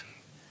Durant?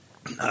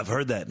 I've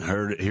heard that and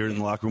heard it here in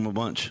the locker room a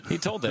bunch. He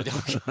told that.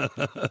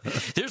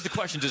 Here's the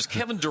question. Does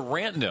Kevin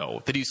Durant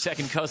know that he's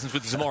second cousins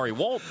with Zamari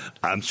Walton?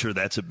 I'm sure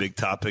that's a big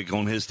topic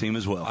on his team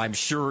as well. I'm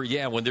sure,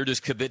 yeah, when they're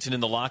just kibitzing in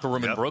the locker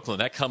room in Brooklyn.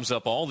 That comes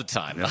up all the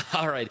time. Yep.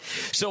 All right.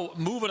 So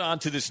moving on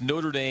to this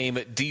Notre Dame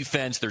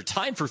defense. They're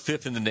tied for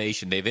 5th in the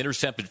nation. They've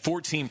intercepted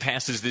 14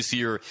 passes this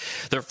year.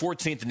 They're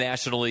 14th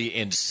nationally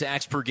in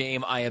sacks per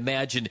game. I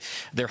imagine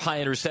their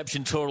high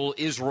interception total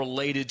is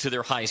related to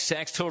their high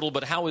sacks total,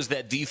 but how has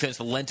that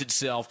defense lent itself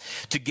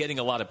to getting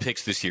a lot of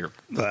picks this year?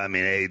 I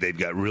mean, they've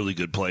got really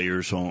good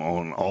players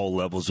on all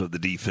levels of the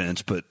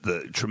defense, but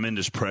the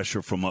tremendous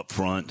pressure from up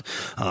front,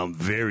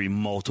 very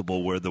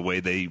multiple where the way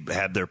they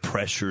have their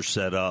pressure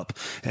set up,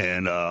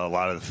 and a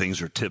lot of the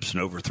things are tips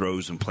and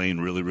overthrows and playing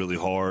really, really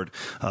hard.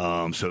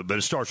 But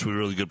it starts with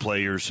really good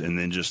players, and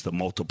then just the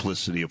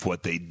multiplicity of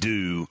what they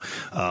do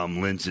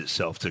lends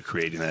itself to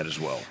creating that as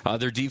well.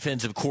 Their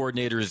defensive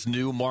coordinator is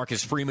new,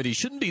 Marcus Freeman. He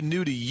shouldn't be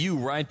new to you,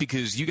 right?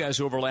 Because you guys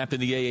overlapped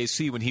in the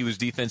AAC when he was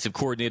defensive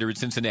coordinator at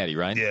Cincinnati,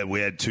 right? Yeah,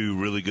 we had 2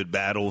 really good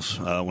battles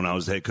when I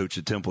was the head coach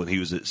at Temple and he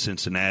was at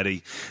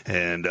Cincinnati.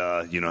 And,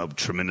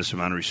 tremendous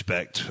amount of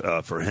respect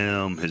for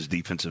him, his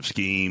defensive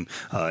scheme,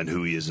 and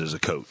who he is as a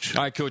coach.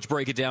 All right, Coach,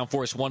 break it down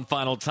for us one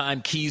final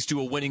time. Keys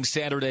to a winning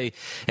Saturday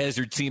as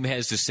your team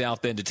heads to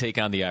South Bend to take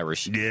on the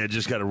Irish. Yeah,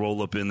 just got to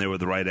roll up in there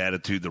with the right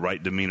attitude, the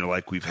right demeanor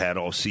like we've had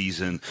all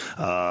season.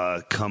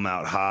 Come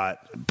out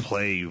hot,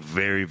 play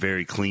very,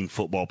 very clean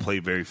football, play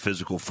very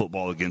physical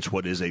football against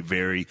what is a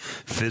very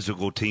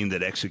physical team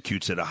that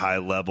executes at a high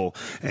level,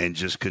 and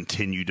just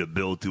continue to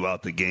build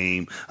throughout the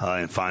game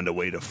and find a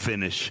way to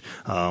finish.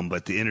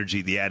 But the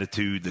energy, the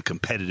attitude, the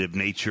competitive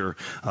nature,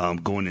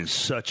 going in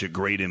such a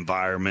great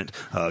environment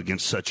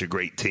against such a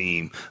great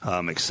team,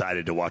 I'm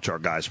excited to watch our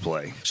guys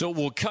play. So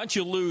we'll cut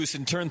you loose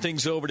and turn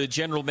things over to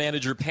General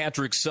Manager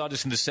Patrick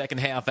Suddas in the second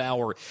half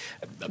hour.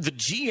 The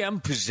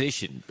GM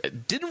position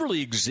didn't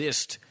really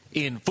exist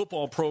in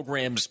football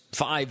programs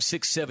 5,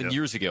 6, 7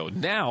 years ago.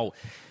 Now,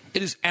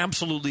 it is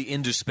absolutely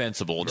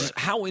indispensable. Just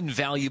how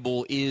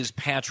invaluable is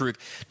Patrick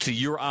to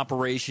your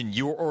operation,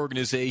 your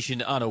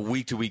organization on a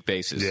week-to-week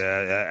basis?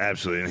 Yeah,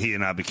 absolutely. And he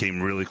and I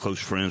became really close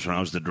friends when I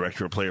was the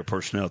director of player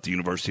personnel at the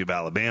University of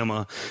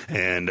Alabama.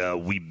 And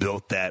we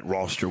built that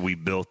roster. We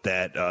built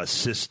that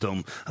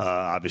system,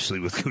 obviously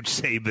with Coach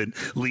Saban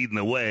leading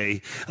the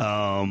way.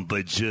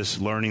 But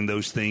just learning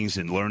those things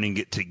and learning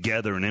it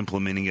together and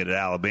implementing it at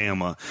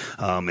Alabama.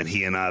 And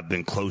he and I have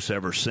been close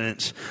ever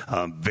since.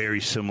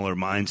 Very similar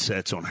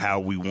mindsets on how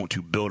we want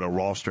to build a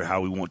roster, how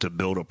we want to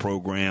build a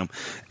program,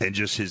 and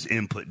just his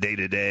input day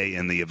to day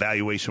and the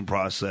evaluation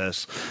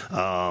process,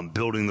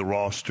 building the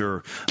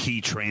roster,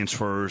 key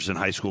transfers and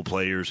high school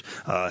players.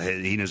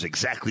 He knows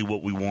exactly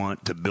what we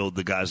want to build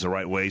the guys the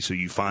right way. So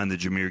you find the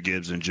Jahmyr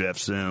Gibbs and Jeff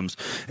Sims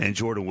and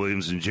Jordan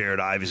Williams and Jared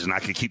Ives, and I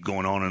could keep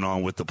going on and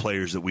on with the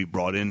players that we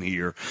brought in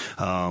here,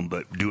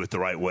 but do it the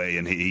right way.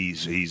 And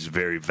he's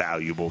very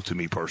valuable to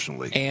me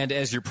personally. And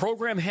as your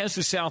program heads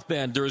to South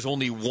Bend, there is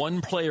only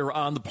one player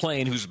on the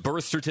plane who's whose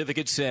birth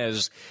certificate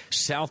says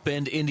South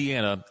Bend,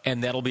 Indiana,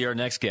 and that'll be our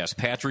next guest,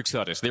 Patrick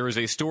Suddes. There is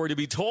a story to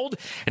be told,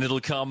 and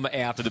it'll come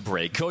after the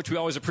break. Coach, we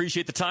always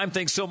appreciate the time.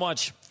 Thanks so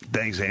much.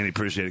 Thanks, Andy.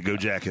 Appreciate it. Go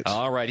Jackets.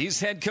 All right. He's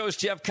head coach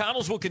Jeff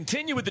Collins. We'll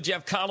continue with the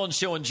Jeff Collins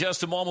Show in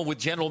just a moment with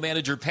general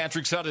manager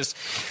Patrick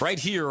Suddes right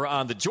here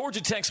on the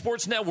Georgia Tech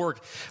Sports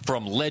Network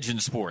from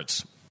Legend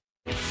Sports.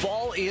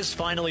 Fall is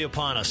finally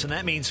upon us, and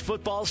that means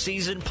football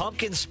season,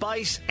 pumpkin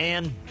spice,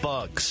 and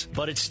bugs.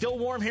 But it's still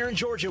warm here in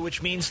Georgia,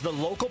 which means the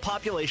local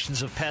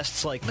populations of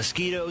pests like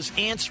mosquitoes,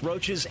 ants,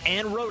 roaches,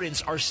 and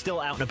rodents are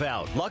still out and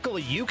about.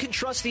 Luckily, you can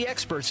trust the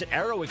experts at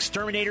Arrow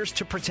Exterminators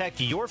to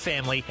protect your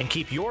family and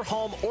keep your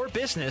home or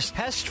business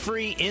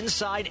pest-free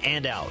inside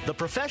and out. The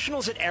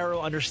professionals at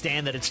Arrow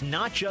understand that it's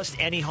not just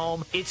any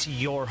home, it's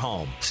your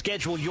home.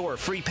 Schedule your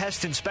free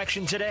pest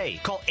inspection today.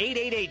 Call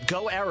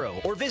 888-GO-ARROW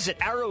or visit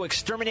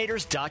arrowexterminators.com.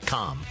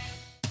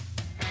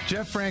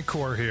 Jeff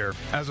Francoeur here.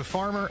 As a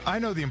farmer, I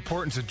know the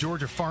importance of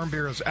Georgia Farm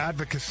Bureau's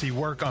advocacy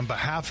work on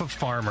behalf of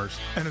farmers.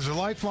 And as a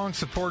lifelong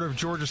supporter of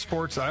Georgia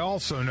sports, I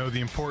also know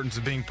the importance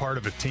of being part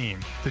of a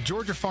team. The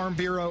Georgia Farm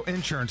Bureau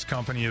Insurance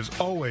Company is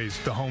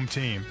always the home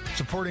team,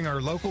 supporting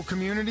our local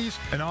communities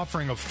and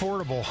offering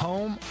affordable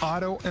home,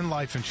 auto, and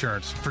life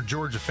insurance for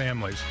Georgia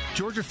families.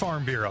 Georgia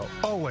Farm Bureau,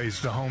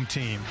 always the home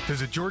team.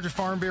 Visit Georgia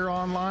Farm Bureau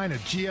online at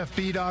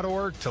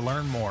gfb.org to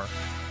learn more.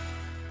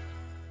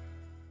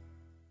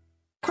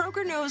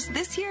 Kroger knows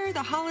this year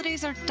the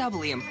holidays are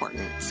doubly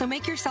important, so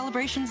make your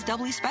celebrations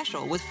doubly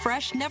special with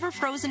fresh,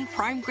 never-frozen,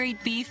 prime-grade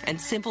beef and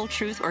Simple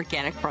Truth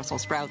organic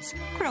Brussels sprouts.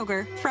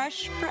 Kroger,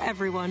 fresh for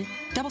everyone.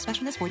 Double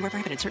special in this void where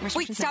prohibited. Certain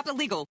restrictions. Wait, stop,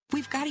 illegal.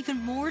 We've got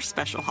even more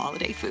special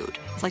holiday food,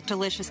 like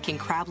delicious king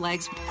crab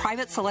legs,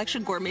 private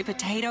selection gourmet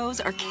potatoes,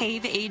 or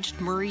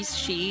cave-aged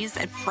Murray's cheese,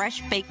 and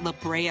fresh-baked La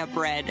Brea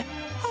bread.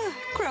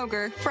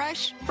 Kroger,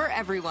 fresh for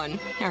everyone.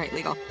 All right,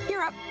 legal.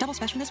 You're up. Double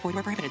special in this void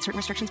where prohibited. Certain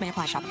restrictions may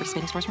apply. Shop at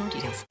participating stores for more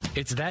details.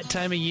 It's that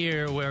time of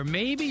year where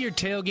maybe you're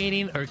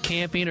tailgating or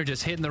camping or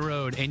just hitting the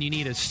road and you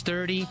need a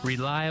sturdy,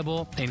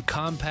 reliable, and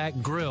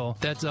compact grill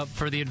that's up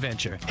for the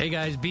adventure. Hey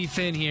guys, B.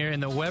 Finn here,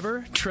 and the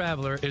Weber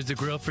Traveler is the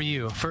grill for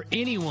you. For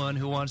anyone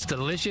who wants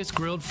delicious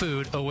grilled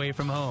food away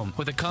from home.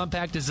 With a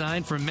compact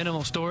design for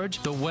minimal storage,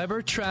 the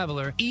Weber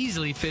Traveler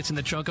easily fits in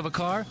the trunk of a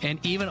car and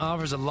even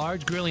offers a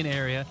large grilling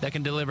area that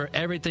can deliver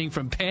everything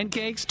from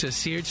pancakes to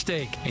seared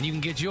steak. And you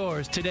can get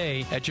yours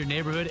today at your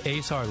neighborhood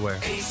Ace Hardware.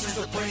 Ace is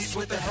the place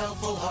with the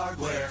helpful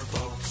hardware,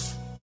 folks.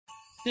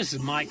 This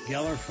is Mike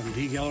Geller from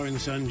D. Geller &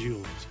 Son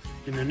Jewelers.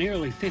 In the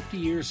nearly 50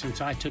 years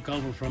since I took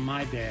over from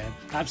my dad,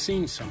 I've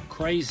seen some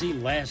crazy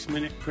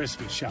last-minute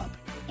Christmas shopping.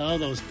 Oh,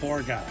 those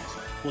poor guys.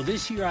 Well,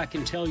 this year I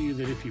can tell you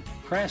that if you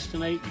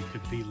procrastinate, you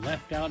could be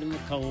left out in the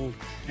cold,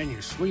 and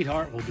your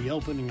sweetheart will be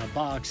opening a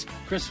box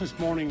Christmas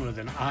morning with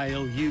an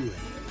IOU in it.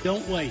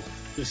 Don't wait.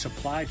 The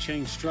supply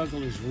chain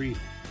struggle is real.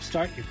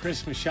 Start your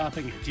Christmas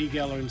shopping at D.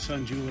 Geller &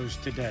 Son Jewelers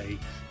today.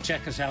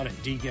 Check us out at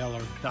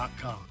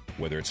dgeller.com.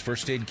 Whether it's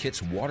first aid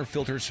kits, water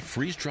filters,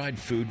 freeze-dried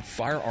food,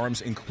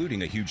 firearms,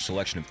 including a huge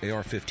selection of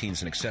AR-15s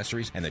and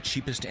accessories, and the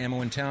cheapest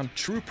ammo in town,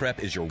 True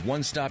Prep is your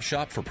one-stop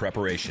shop for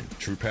preparation.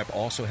 True Prep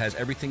also has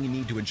everything you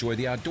need to enjoy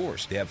the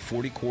outdoors. They have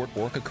 40-quart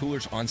Orca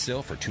coolers on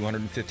sale for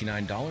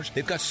 $259.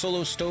 They've got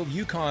Solo Stove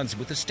Yukons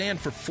with a stand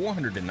for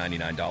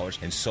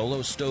 $499, and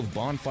Solo Stove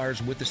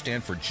Bonfires with a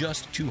stand for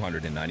just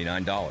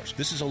 $299.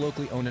 This is a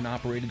locally owned and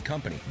operated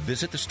company.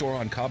 Visit the store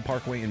on Cobb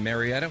Parkway in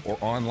Marietta or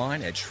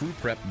online at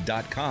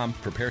trueprep.com.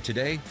 Prepare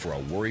today for a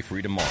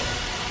worry-free tomorrow.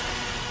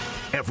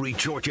 Every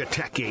Georgia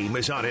Tech game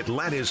is on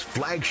Atlanta's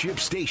flagship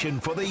station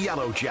for the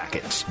Yellow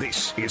Jackets.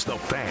 This is The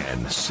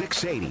Fan,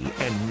 680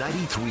 and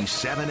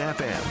 93.7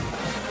 FM.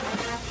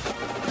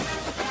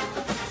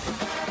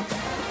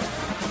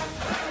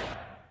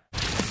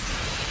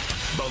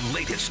 The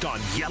latest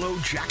on Yellow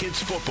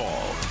Jackets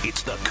football.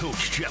 It's the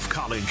Coach Jeff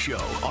Collins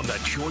Show on the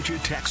Georgia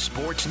Tech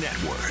Sports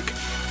Network.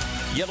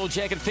 Yellow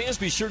Jacket fans,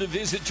 be sure to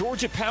visit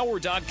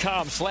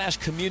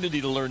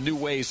GeorgiaPower.com/community to learn new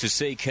ways to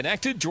stay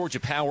connected.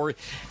 Georgia Power,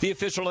 the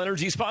official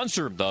energy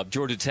sponsor of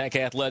Georgia Tech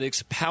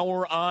Athletics.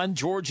 Power on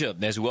Georgia.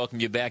 As we welcome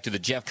you back to the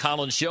Jeff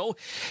Collins Show,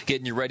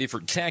 getting you ready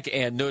for Tech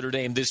and Notre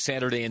Dame this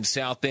Saturday in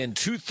South Bend,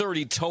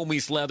 2:30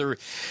 Tomies Leather.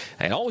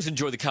 I always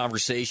enjoy the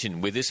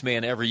conversation with this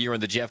man every year on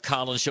the Jeff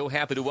Collins Show.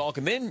 Happy to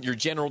welcome in your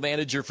general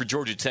manager for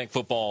Georgia Tech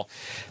football,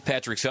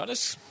 Patrick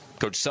Suddes.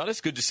 Coach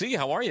Suddes, good to see you.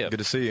 How are you? Good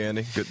to see you,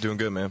 Andy. Doing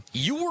good, man.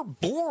 You were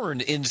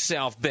born in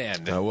South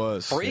Bend. I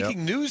was.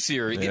 Breaking news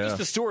here. Yeah. Give us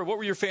the story. What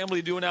were your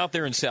family doing out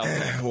there in South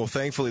Bend? Well,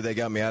 thankfully, they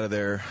got me out of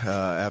there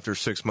after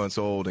 6 months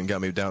old and got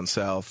me down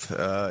south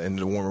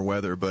into warmer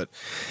weather. But,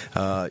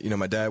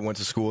 my dad went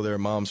to school there.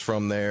 Mom's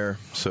from there.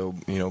 So,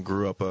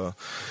 grew up a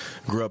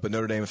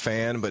Notre Dame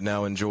fan, but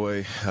now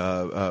enjoy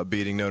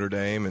beating Notre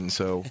Dame. And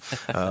so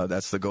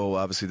that's the goal,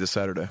 obviously, this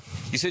Saturday.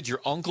 You said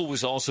your uncle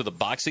was also the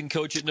boxing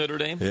coach at Notre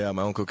Dame? Yeah,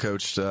 my uncle coached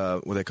coached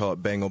what they call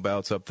it Bengal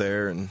Bouts up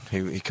there, and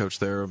he coached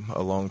there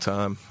a long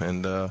time.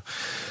 And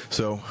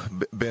so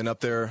been up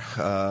there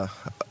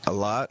a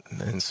lot,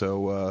 and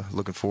so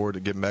looking forward to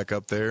getting back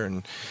up there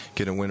and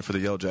getting a win for the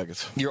Yellow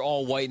Jackets. You're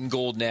all white and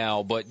gold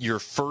now, but your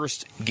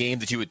first game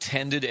that you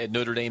attended at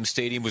Notre Dame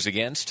Stadium was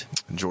against?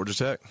 Georgia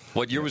Tech.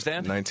 What year was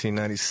that?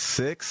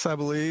 1996, I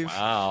believe.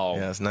 Wow.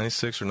 Yeah, it's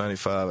 96 or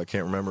 95. I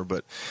can't remember,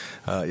 but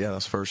that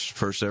was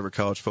first ever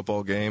college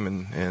football game,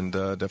 and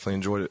definitely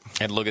enjoyed it.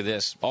 And look at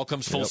this. All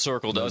comes full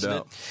circle, doesn't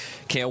it?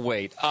 Can't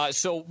wait.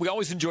 So we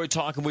always enjoy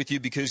talking with you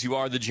because you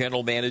are the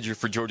general manager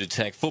for Georgia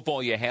Tech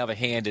football. You have a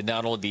hand in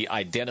not only the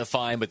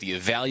identifying but the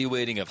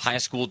evaluating of high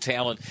school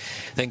talent,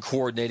 then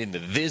coordinating the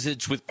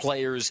visits with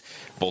players,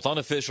 both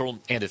unofficial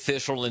and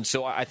official. And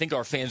so I think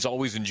our fans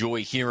always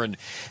enjoy hearing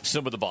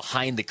some of the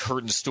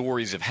behind-the-curtain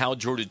stories of how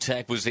Georgia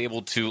Tech was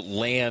able to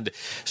land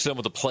some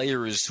of the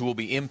players who will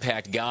be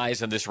impact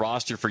guys on this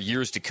roster for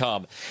years to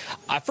come.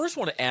 I first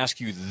want to ask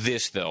you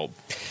this, though.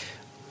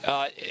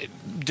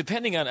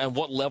 Depending on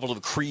what level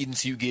of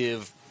credence you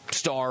give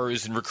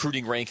stars and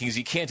recruiting rankings,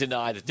 you can't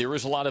deny that there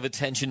is a lot of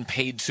attention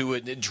paid to it,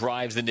 and it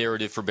drives the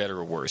narrative for better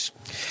or worse.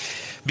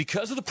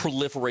 Because of the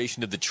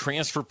proliferation of the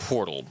transfer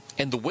portal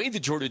and the way that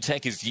Georgia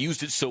Tech has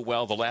used it so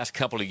well the last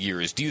couple of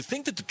years, do you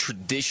think that the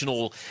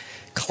traditional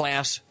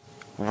class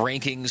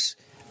rankings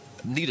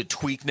need a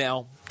tweak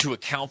now to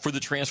account for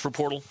the transfer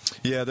portal?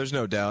 Yeah, there's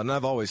no doubt. And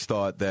I've always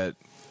thought that,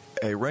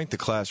 rank the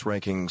class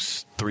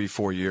rankings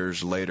 3-4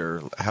 years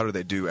later, how do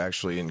they do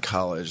actually in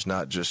college,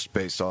 not just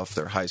based off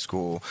their high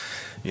school,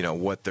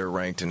 what they're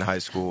ranked in high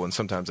school. And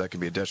sometimes that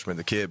can be a detriment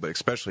to the kid, but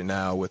especially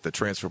now with the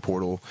transfer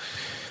portal,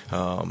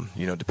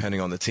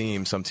 depending on the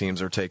team, some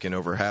teams are taking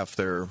over half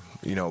their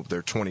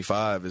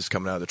 25 is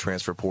coming out of the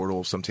transfer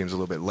portal. Some teams a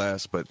little bit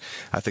less, but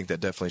I think that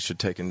definitely should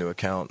take into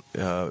account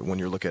when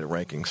you're looking at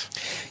rankings.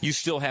 You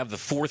still have the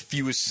fourth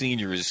fewest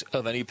seniors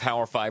of any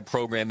Power 5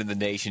 program in the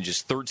nation,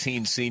 just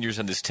 13 seniors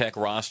on this Tech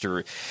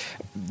roster.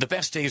 The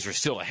best days are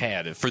still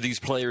ahead for these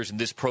players in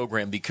this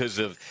program because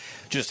of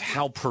just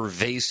how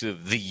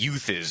pervasive the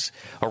youth is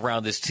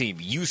around this team.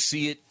 You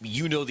see it.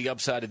 You know the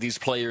upside of these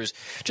players.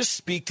 Just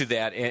speak to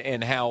that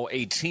and how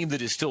a team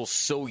that is still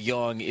so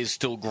young is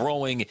still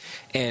growing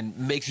and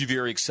makes you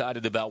very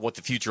excited about what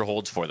the future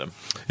holds for them.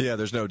 Yeah,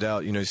 there's no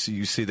doubt. You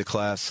see the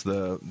class,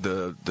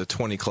 the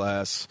 20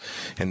 class,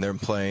 and they're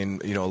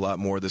playing, a lot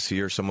more this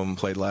year. Some of them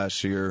played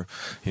last year,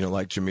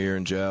 like Jameer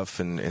and Jeff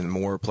and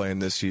more playing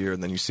this year.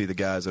 And then you see the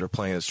guys that are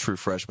playing as true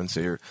freshmen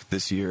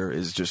this year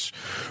is just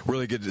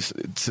really good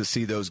to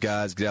see those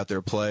guys get out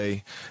there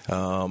play.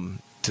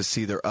 To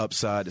see their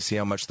upside, to see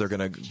how much they're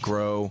going to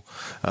grow.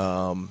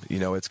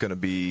 It's going to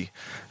be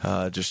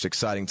just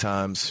exciting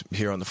times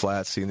here on the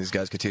Flats, seeing these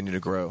guys continue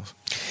to grow.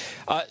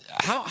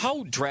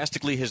 How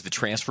drastically has the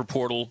transfer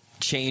portal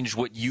changed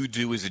what you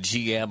do as a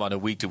GM on a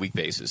week-to-week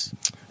basis?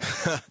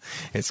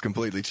 It's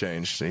completely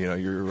changed.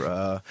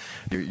 You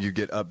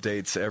get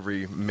updates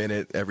every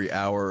minute, every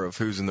hour of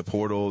who's in the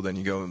portal. Then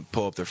you go and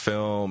pull up their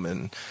film,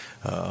 and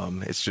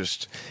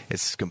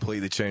it's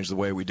completely changed the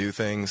way we do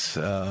things.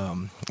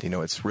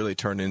 It's really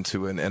turned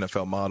into an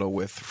NFL model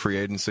with free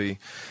agency.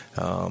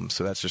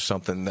 So that's just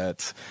something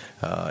that,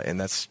 and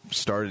that's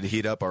started to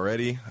heat up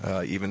already.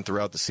 Even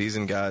throughout the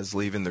season, guys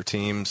leaving their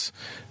teams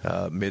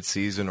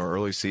mid-season or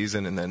early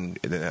season, and then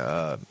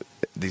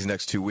these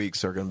next 2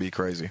 weeks are going to be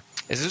crazy.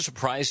 Has it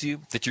surprised you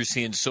that you're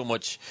seeing so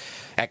much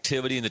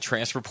activity in the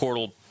transfer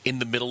portal in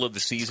the middle of the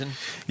season?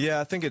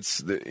 Yeah, I think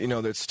it's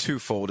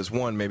twofold. It's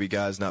one, maybe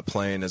guys not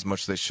playing as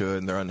much as they should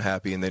and they're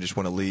unhappy and they just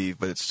want to leave.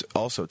 But it's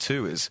also,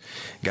 two, is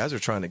guys are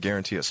trying to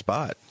guarantee a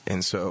spot.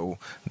 And so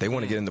they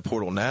want to get in the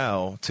portal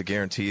now to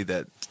guarantee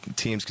that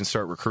teams can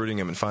start recruiting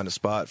them and find a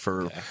spot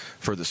for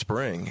the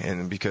spring.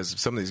 And because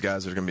some of these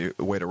guys are going to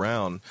be wait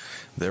around,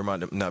 there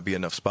might not be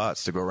enough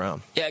spots to go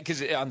around. Yeah,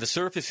 because on the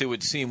surface it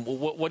would seem,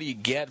 what do you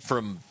get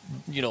from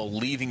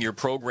leaving your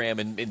program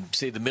in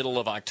say the middle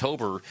of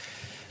October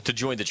to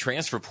join the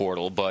transfer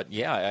portal? But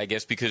yeah, I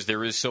guess because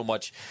there is so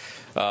much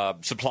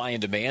supply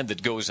and demand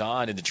that goes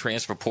on in the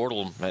transfer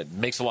portal, it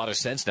makes a lot of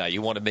sense now.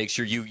 You want to make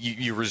sure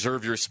you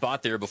reserve your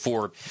spot there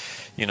before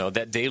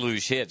that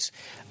deluge hits.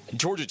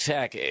 Georgia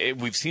Tech,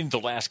 we've seen the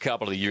last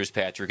couple of years,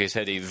 Patrick, has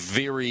had a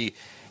very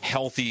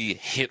healthy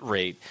hit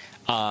rate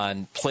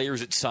on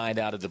players that signed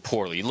out of the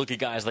portal. You look at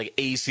guys like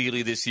A.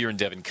 Seeley this year and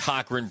Devin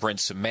Cochran, Brent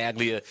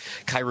Samaglia,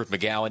 Kyrick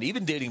McGowan,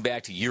 even dating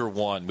back to year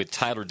one with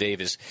Tyler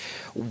Davis.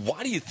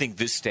 Why do you think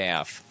this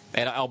staff,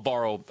 and I'll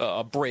borrow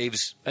a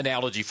Braves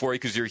analogy for you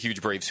because you're a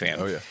huge Braves fan.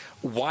 Oh, yeah.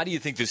 Why do you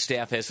think this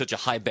staff has such a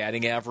high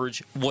batting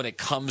average when it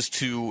comes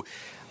to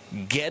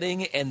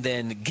getting and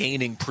then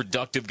gaining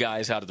productive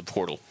guys out of the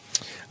portal?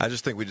 I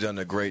just think we've done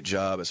a great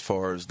job as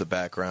far as the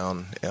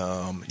background.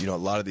 A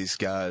lot of these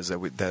guys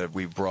that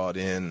we've brought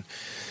in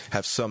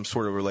have some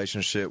sort of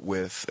relationship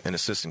with an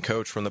assistant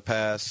coach from the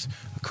past,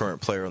 a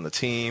current player on the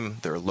team.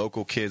 They're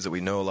local kids that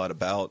we know a lot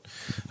about.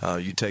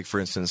 You take, for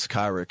instance,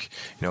 Kyrick.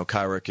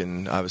 Kyrick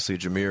and obviously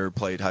Jameer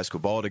played high school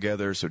ball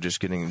together, so just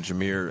getting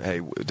Jameer,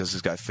 hey, does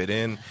this guy fit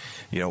in?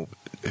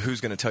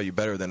 Who's going to tell you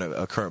better than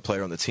a current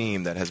player on the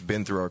team that has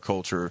been through our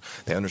culture?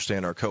 They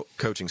understand our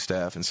coaching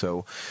staff, and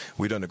so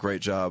we've done a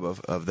great job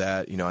of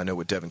that. I know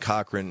with Devin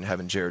Cochran,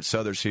 having Jared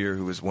Southers here,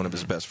 who is one of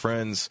his best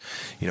friends,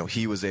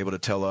 he was able to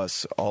tell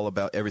us all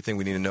about everything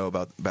we need to know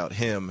about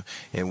him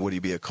and would he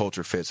be a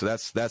culture fit. So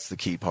that's the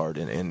key part.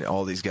 And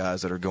all these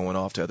guys that are going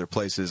off to other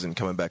places and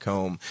coming back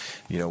home,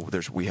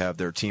 we have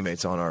their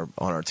teammates on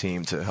our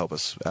team to help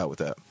us out with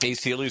that.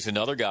 Ace Healy's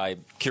another guy.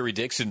 Kerry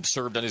Dixon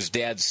served on his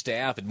dad's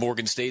staff at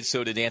Morgan State,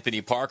 so did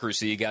Anthony Parker,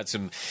 so you got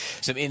some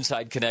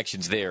inside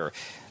connections there.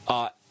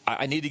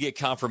 I need to get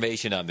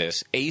confirmation on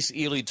this. Ace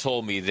Ely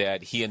told me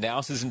that he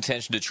announced his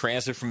intention to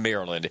transfer from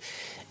Maryland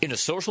in a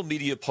social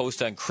media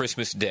post on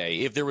Christmas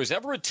Day. If there was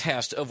ever a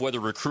test of whether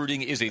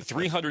recruiting is a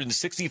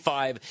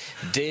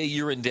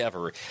 365-day-a-year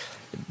endeavor,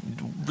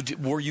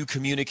 were you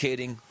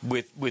communicating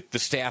with the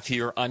staff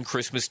here on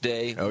Christmas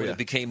Day when it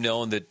became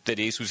known that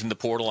Ace was in the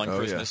portal on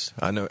Christmas?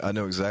 Yeah. I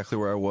know exactly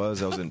where I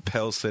was. I was in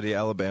Pell City,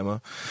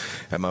 Alabama,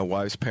 at my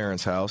wife's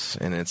parents' house,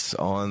 and it's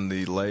on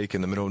the lake in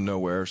the middle of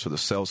nowhere, so the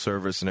cell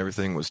service and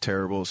everything was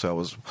terrible. So I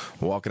was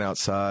walking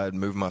outside,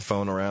 moving my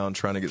phone around,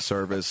 trying to get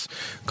service,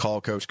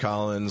 call Coach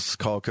Collins,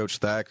 call Coach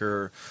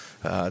Thacker,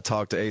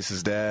 talk to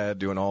Ace's dad,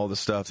 doing all the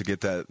stuff to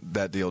get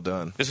that deal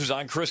done. This was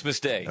on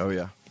Christmas Day? Oh,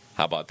 yeah.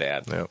 How about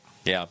that? Yep.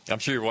 Yeah, I'm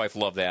sure your wife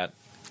loved that.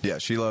 Yeah,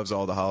 she loves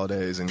all the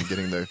holidays and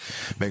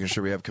making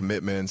sure we have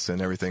commitments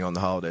and everything on the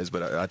holidays.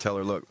 But I tell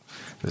her, look,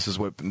 this is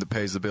what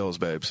pays the bills,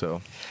 babe.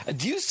 So,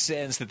 do you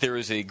sense that there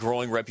is a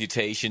growing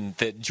reputation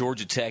that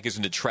Georgia Tech is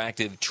an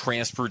attractive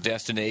transfer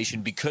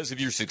destination because of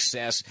your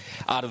success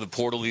out of the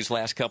portal these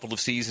last couple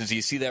of seasons? Do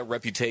you see that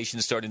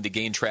reputation starting to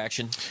gain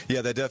traction?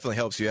 Yeah, that definitely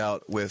helps you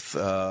out with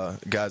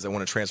guys that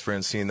want to transfer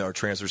in, seeing our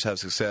transfers have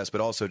success, but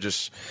also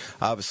just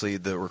obviously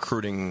the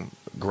recruiting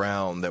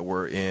ground that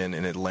we're in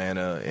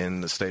Atlanta,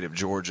 in the state of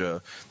Georgia.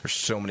 There's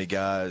so many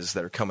guys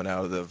that are coming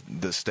out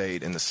of the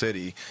state and the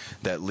city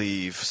that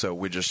leave. So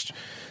we just,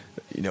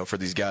 for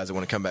these guys that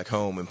want to come back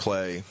home and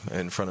play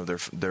in front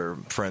of their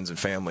friends and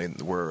family,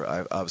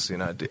 we're obviously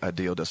an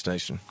ideal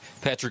destination.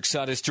 Patrick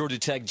Sudis, Georgia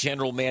Tech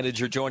general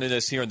manager, joining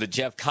us here on the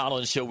Jeff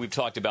Collins Show. We've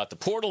talked about the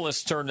portal.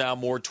 Let's turn now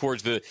more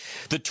towards the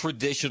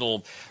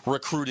traditional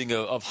recruiting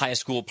of high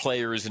school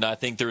players, and I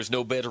think there's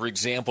no better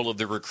example of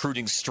the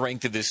recruiting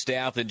strength of this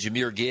staff than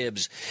Jahmyr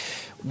Gibbs.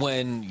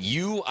 When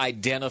you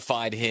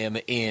identified him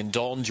in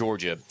Dalton,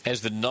 Georgia,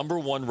 as the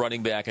 #1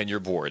 running back on your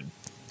board,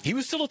 he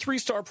was still a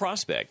 3-star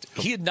prospect.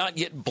 He had not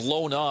yet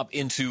blown up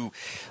into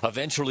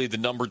eventually the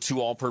 #2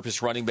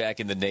 all-purpose running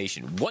back in the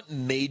nation. What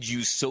made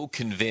you so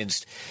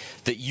convinced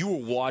that you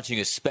were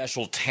watching a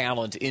special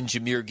talent in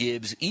Jahmyr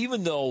Gibbs,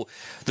 even though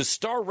the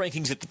star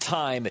rankings at the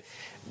time,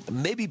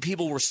 maybe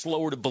people were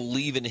slower to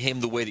believe in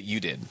him the way that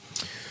you did?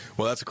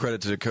 Well, that's a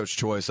credit to Coach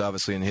Choice,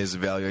 obviously, in his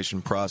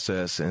evaluation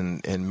process,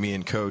 and me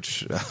and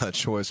Coach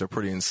Choice are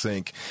pretty in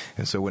sync.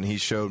 And so when he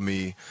showed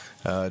me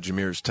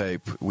Jahmyr's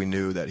tape, we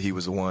knew that he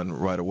was the one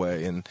right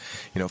away. And,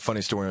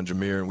 funny story on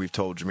Jahmyr, and we've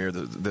told Jahmyr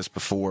this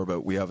before,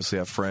 but we obviously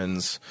have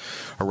friends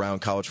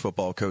around college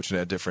football coaching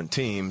at different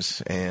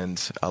teams,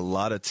 and a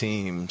lot of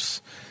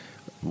teams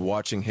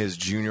watching his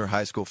junior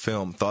high school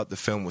film thought the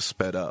film was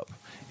sped up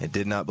and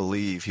did not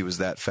believe he was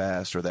that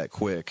fast or that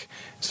quick.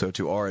 So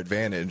to our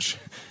advantage,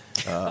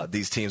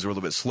 these teams were a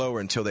little bit slower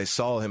until they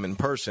saw him in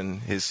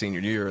person his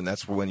senior year, and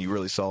that's when you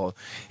really saw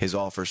his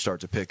offers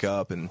start to pick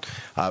up. And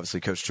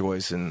obviously Coach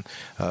Choice and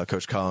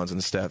Coach Collins and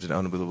the staff did an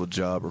unbelievable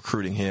job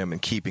recruiting him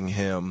and keeping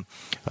him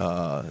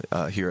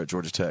here at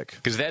Georgia Tech.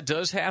 Because that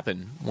does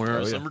happen.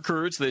 Where some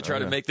recruits, they try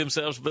to make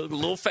themselves a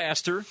little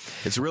faster.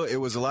 It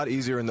was a lot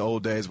easier in the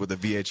old days with the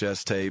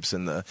VHS tapes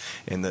and the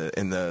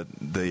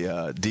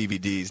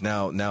DVDs.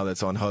 Now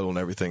that's on Huddle and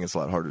everything, it's a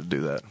lot harder to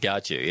do that.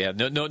 Gotcha. Yeah,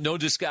 no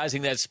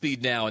disguising that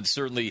speed now. And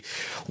certainly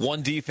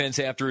one defense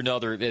after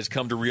another has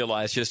come to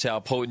realize just how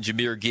potent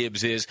Jahmyr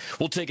Gibbs is.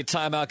 We'll take a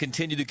timeout,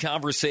 continue the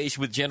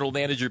conversation with General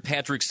Manager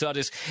Patrick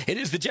Sudis. It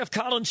is the Jeff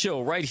Collins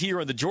Show right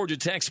here on the Georgia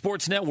Tech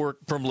Sports Network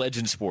from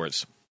Legend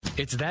Sports.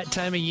 It's that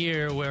time of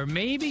year where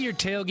maybe you're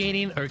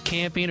tailgating or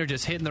camping or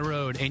just hitting the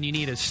road and you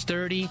need a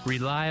sturdy,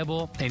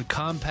 reliable, and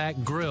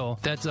compact grill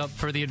that's up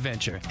for the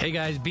adventure. Hey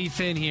guys, B.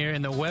 Finn here,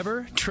 and the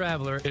Weber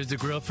Traveler is the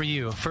grill for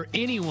you. For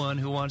anyone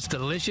who wants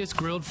delicious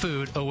grilled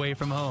food away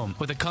from home.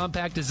 With a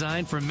compact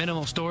design for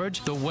minimal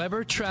storage, the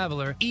Weber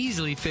Traveler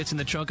easily fits in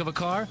the trunk of a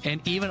car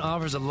and even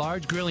offers a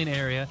large grilling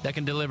area that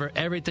can deliver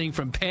everything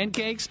from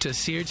pancakes to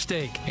seared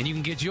steak. And you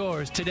can get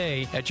yours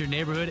today at your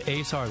neighborhood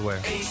Ace Hardware.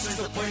 Ace is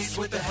the place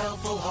with the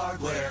helpful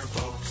hardware,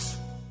 folks.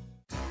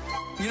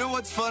 You know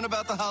what's fun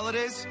about the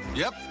holidays?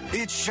 Yep,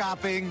 it's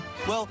shopping.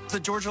 Well, the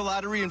Georgia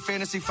Lottery and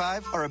Fantasy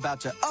 5 are about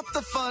to up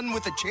the fun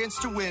with a chance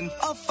to win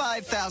a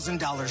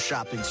 $5,000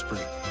 shopping spree.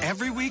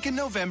 Every week in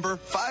November,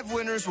 5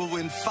 winners will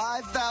win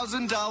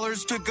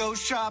 $5,000 to go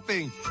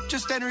shopping.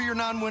 Just enter your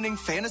non-winning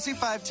Fantasy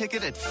 5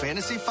 ticket at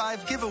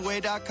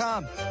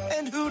fantasy5giveaway.com.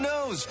 And who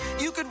knows?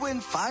 You could win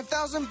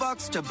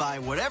 $5,000 to buy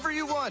whatever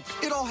you want.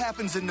 It all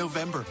happens in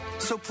November.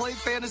 So play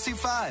Fantasy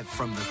 5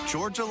 from the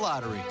Georgia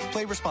Lottery.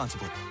 Play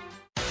responsibly.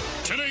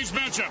 Today's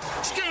matchup,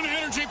 Skin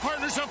Energy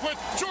partners up with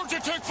Georgia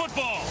Tech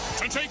football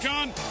to take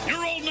on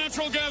your old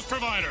natural gas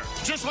provider.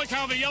 Just like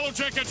how the Yellow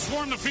Jackets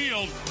swarm the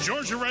field,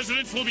 Georgia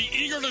residents will be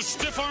eager to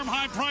stiff-arm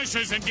high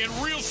prices and get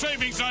real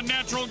savings on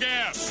natural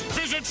gas.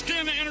 Visit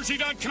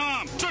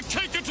SkinEnergy.com to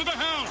take it to the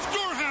house,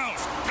 your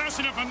house.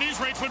 Passing up on these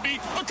rates would be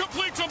a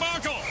complete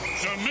debacle.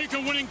 So make a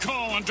winning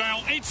call and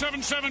dial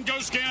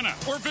 877-GO-SCANA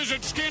or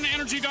visit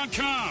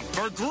SkinEnergy.com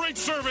for great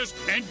service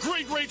and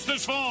great rates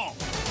this fall.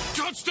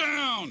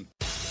 Touchdown!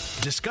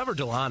 Discover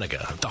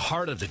Dahlonega, the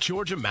heart of the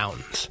Georgia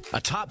mountains. A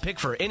top pick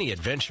for any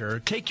adventurer,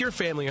 take your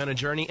family on a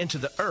journey into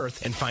the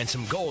earth and find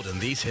some gold in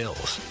these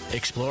hills.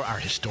 Explore our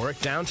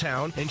historic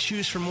downtown and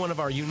choose from one of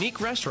our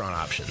unique restaurant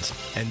options.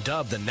 And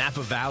dubbed the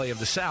Napa Valley of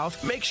the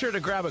South, make sure to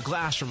grab a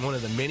glass from one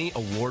of the many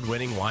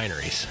award-winning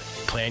wineries.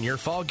 Plan your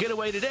fall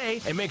getaway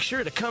today and make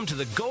sure to come to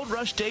the Gold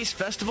Rush Days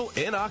Festival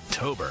in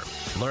October.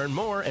 Learn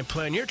more and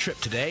plan your trip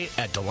today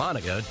at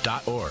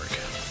Dahlonega.org.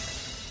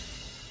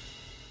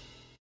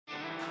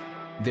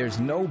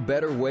 There's no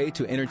better way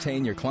to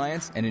entertain your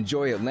clients and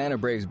enjoy Atlanta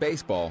Braves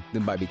baseball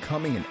than by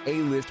becoming an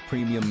A-List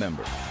premium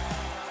member.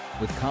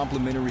 With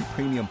complimentary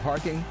premium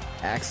parking,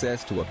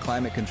 access to a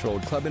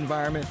climate-controlled club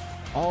environment,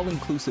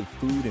 all-inclusive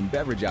food and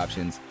beverage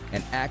options,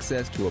 and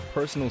access to a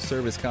personal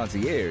service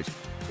concierge,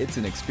 it's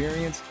an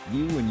experience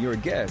you and your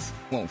guests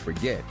won't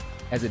forget.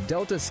 As a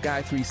Delta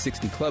Sky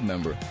 360 Club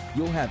member,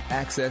 you'll have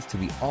access to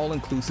the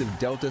all-inclusive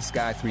Delta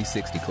Sky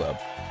 360 Club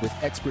with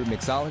expert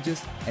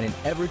mixologists and an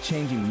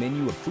ever-changing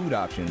menu of food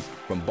options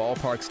from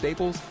ballpark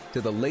staples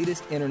to the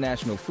latest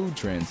international food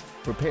trends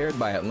prepared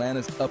by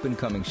Atlanta's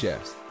up-and-coming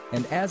chefs.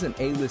 And as an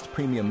A-List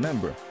premium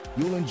member,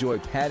 you'll enjoy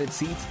padded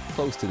seats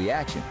close to the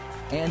action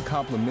and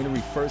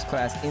complimentary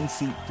first-class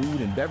in-seat food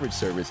and beverage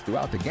service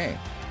throughout the game,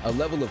 a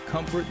level of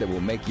comfort that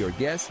will make your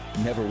guests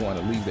never want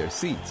to leave their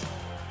seats.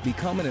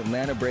 Become an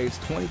Atlanta Braves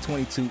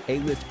 2022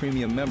 A-List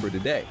Premium member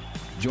today.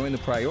 Join the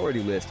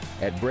priority list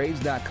at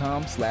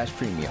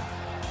Braves.com/premium.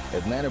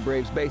 Atlanta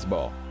Braves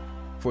Baseball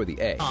for the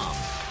A.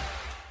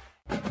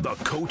 The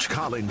Coach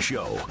Collins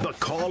Show, the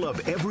call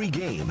of every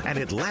game, and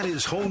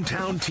Atlanta's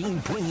hometown team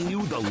bringing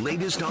you the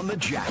latest on the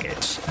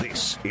Jackets.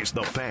 This is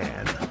The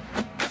Fan.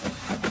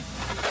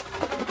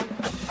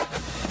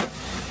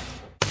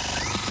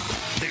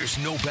 There's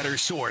no better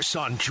source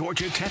on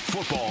Georgia Tech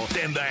football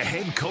than the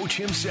head coach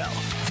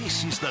himself.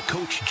 This is the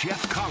Coach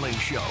Jeff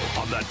Collins Show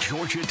on the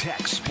Georgia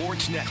Tech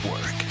Sports Network.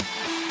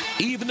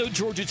 Even though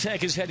Georgia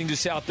Tech is heading to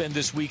South Bend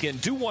this weekend,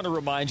 do want to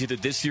remind you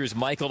that this year's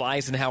Michael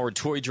Eisenhower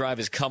Toy Drive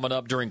is coming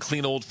up during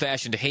Clean Old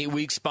Fashioned Hate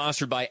Week,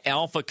 sponsored by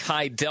Alpha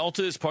Chi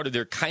Delta as part of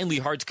their Kindly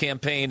Hearts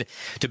campaign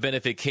to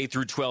benefit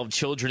K-12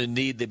 children in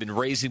need. They've been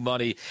raising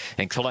money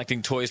and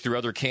collecting toys through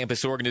other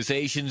campus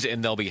organizations,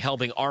 and they'll be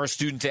helping our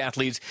student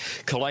athletes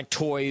collect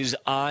toys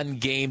on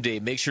game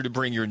day. Make sure to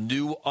bring your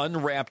new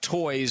unwrapped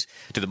toys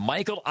to the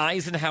Michael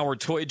Eisenhower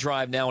Toy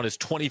Drive, now in its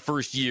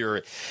 21st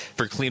year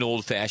for Clean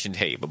Old Fashioned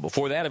Hate. But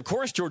before that, of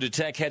course, Georgia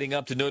Tech heading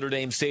up to Notre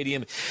Dame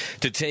Stadium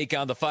to take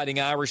on the Fighting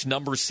Irish,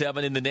 number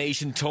 7 in the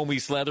nation, Tommy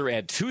Slether,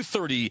 at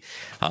 2:30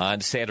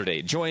 on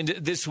Saturday. Joined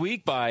this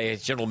week by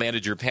General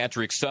Manager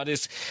Patrick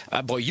Sudis.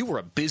 Boy, you were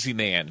a busy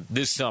man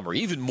this summer,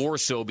 even more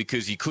so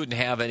because you couldn't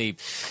have any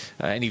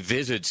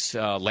visits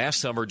last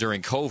summer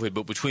during COVID.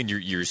 But between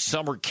your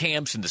summer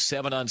camps and the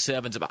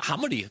 7-on-7s, about how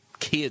many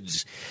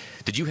kids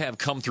did you have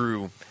come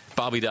through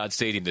Bobby Dodd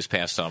Stadium this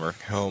past summer?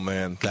 Oh,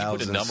 man,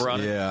 thousands. Can you put a number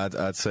on it?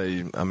 Yeah, I'd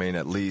say, I mean,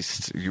 at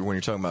least when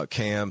you're talking about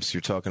camps,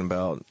 you're talking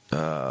about,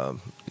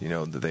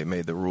 that they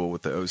made the rule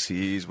with the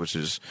OCEs, which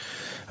is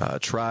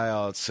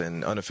tryouts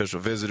and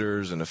unofficial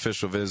visitors and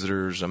official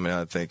visitors. I mean,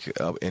 I think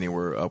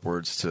anywhere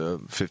upwards to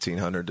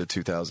 1,500 to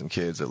 2,000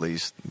 kids at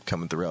least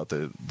coming throughout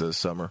the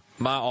summer.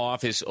 My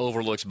office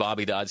overlooks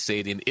Bobby Dodd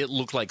Stadium. It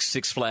looked like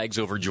Six Flags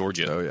over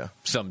Georgia. Oh, yeah.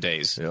 Some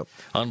days. Yep.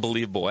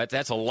 Unbelievable.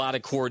 That's a lot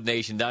of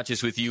coordination, not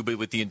just with you, but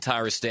with the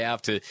entire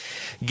staff to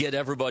get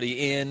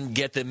everybody in,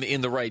 get them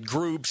in the right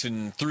groups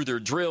and through their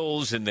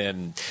drills, and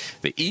then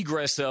the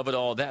egress of it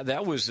all.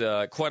 That was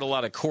quite a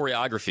lot of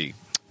choreography.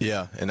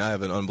 Yeah, and I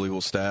have an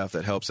unbelievable staff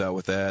that helps out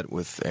with that,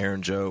 with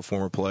Aaron Joe,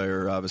 former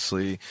player,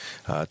 obviously,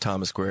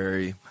 Thomas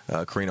Guerry,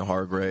 Karina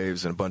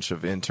Hargraves, and a bunch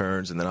of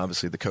interns, and then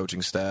obviously the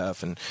coaching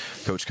staff and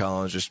Coach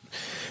Collins. Just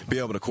be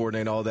able to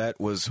coordinate all that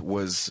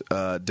was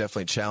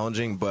definitely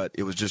challenging, but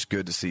it was just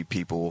good to see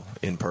people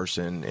in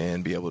person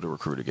and be able to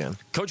recruit again.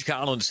 Coach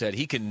Collins said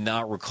he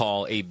cannot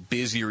recall a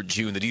busier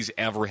June that he's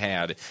ever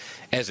had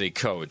as a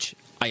coach.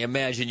 I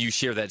imagine you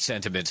share that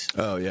sentiment.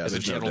 Oh yeah, as a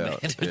general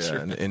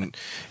manager. Yeah, and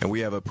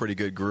we have a pretty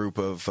good group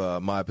of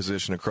my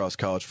position across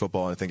college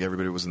football. And I think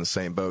everybody was in the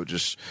same boat.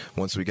 Just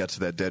once we got to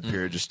that dead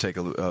period, just take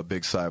a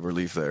big sigh of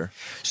relief there.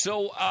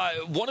 So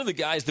one of the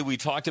guys that we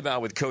talked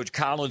about with Coach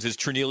Collins is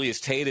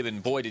Trinelius Tatum,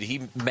 and boy, did he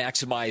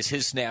maximize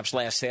his snaps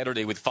last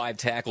Saturday with 5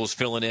 tackles,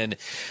 filling in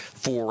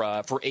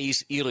for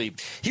Ace Ely.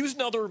 He was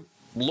another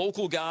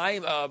local guy,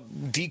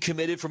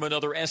 decommitted from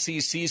another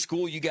SEC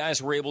school. You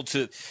guys were able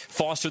to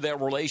foster that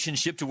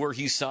relationship to where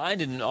he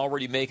signed and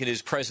already making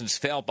his presence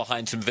felt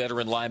behind some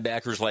veteran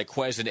linebackers like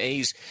Quez and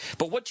Ace.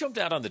 But what jumped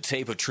out on the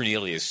tape of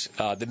Trinelius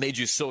that made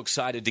you so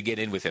excited to get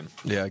in with him?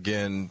 Yeah,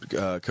 again,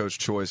 Coach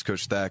Choice,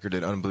 Coach Thacker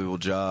did an unbelievable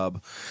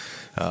job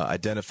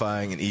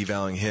identifying and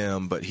evaluating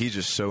him, but he's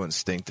just so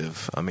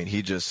instinctive. I mean,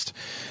 there's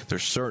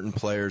certain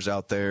players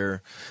out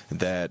there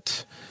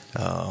that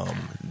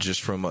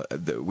just from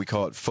we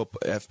call it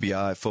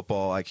FBI,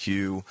 football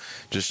IQ,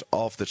 just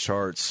off the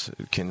charts,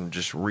 can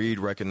just read,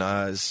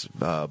 recognize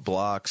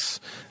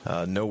blocks,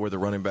 know where the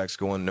running back's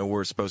going, know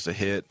where it's supposed to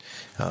hit,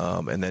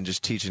 and then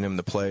just teaching him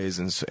the plays,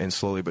 and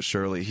slowly but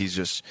surely he's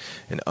just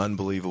an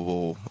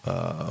unbelievable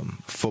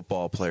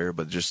football player,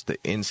 but just the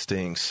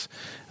instincts,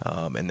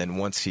 and then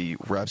once he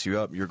wraps you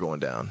up, you're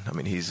going down. I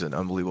mean, he's an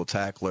unbelievable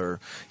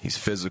tackler, he's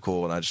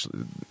physical, and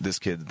this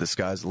kid, the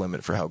sky's the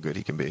limit for how good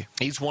he can be.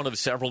 He's one of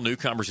several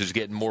newcomers who's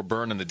getting more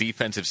burn on the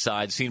defensive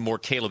side. Seen more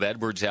Caleb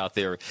Edwards out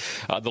there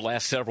the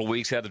last several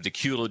weeks out of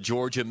Decula,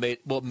 Georgia.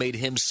 What made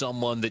him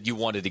someone that you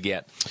wanted to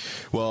get?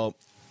 Well,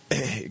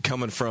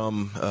 coming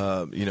from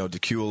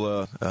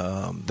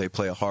Decula, they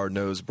play a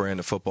hard-nosed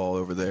brand of football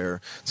over there.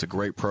 It's a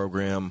great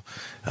program.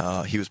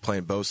 He was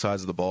playing both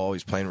sides of the ball.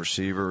 He's playing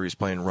receiver, he's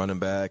playing running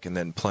back, and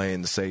then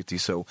playing the safety.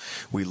 So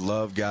we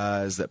love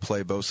guys that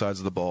play both sides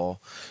of the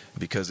ball,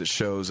 because it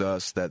shows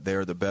us that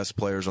they're the best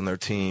players on their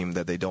team,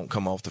 that they don't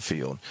come off the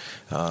field.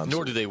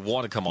 Nor do they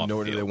want to come off the field.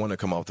 Nor do they want to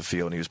come off the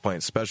field. And he was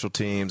playing special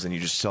teams, and you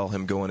just saw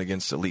him going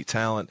against elite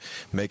talent,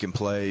 making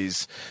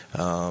plays.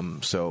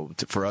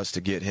 For us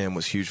to get him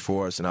was huge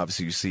for us. And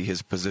obviously you see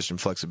his position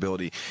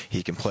flexibility.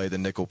 He can play the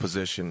nickel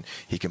position.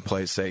 He can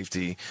play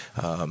safety.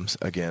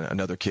 Again,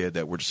 another kid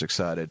that we're just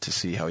excited to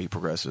see how he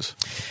progresses.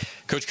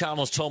 Coach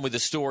Collins told me the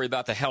story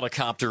about the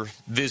helicopter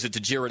visit to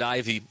Jared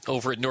Ivey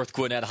over at North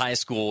Gwinnett High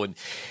School, and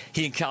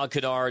he and Kyle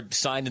Kennard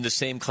signed in the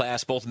same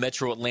class, both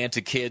Metro Atlanta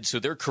kids, so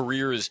their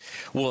careers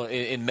will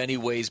in many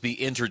ways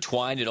be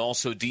intertwined, and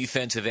also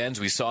defensive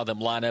ends. We saw them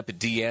line up at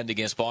D-end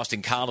against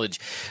Boston College.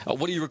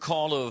 What do you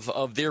recall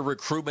of their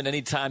recruitment?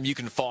 Anytime you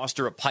can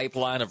foster a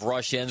pipeline of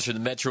rush ends for the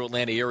Metro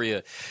Atlanta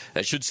area,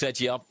 that should set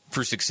you up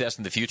for success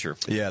in the future.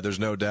 Yeah, there's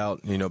no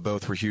doubt.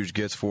 Both were huge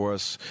gets for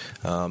us.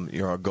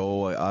 Our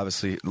goal,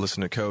 obviously,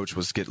 listening to Coach,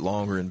 was to get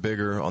longer and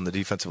bigger on the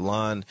defensive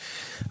line.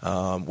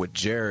 With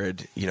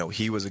Jared,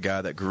 he was a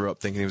guy that grew up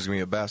thinking he was going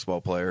to be a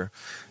basketball player,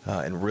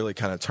 and really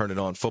kind of turned it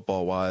on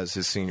football-wise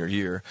his senior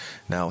year.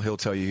 Now, he'll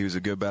tell you he was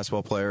a good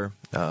basketball player.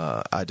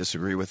 I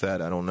disagree with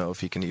that. I don't know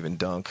if he can even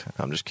dunk.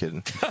 I'm just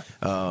kidding.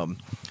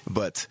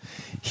 But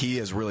he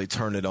has really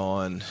turned it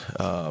on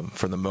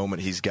from the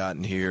moment he's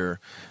gotten here,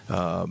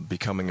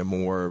 becoming a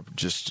more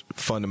just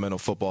fundamental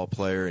football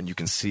player, and you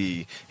can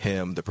see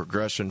him, the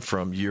progression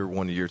from year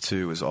 1 to year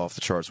 2 is off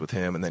the charts with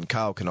him. And then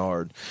Kyle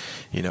Kennard,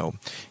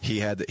 he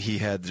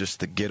had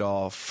just the get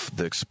off,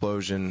 the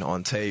explosion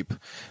on tape,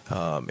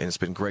 and it's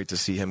been great to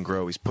see him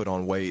grow. He's put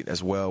on weight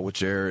as well with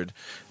Jared,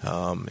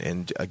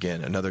 and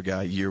again, another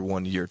guy, year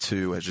 1 to year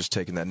 2, has just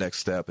taken that next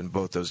step, and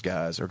both those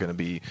guys are going to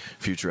be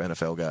future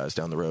NFL guys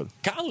down the road.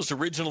 Kyle was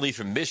originally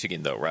from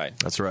Michigan, though, right?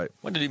 That's right.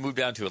 When did he move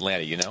down to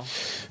Atlanta,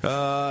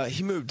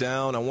 He moved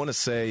down, I want to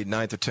say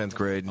 9th or 10th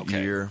grade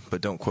year,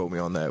 but don't quote me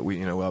on that.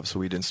 Obviously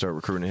we didn't start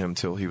recruiting him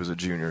until he was a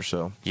junior.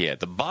 So yeah,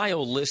 the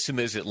bio lists him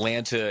as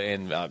Atlanta,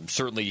 and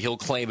certainly he'll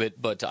claim it.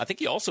 But I think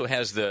he also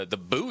has the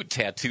boot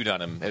tattooed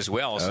on him as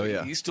well.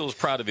 So he still is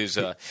proud of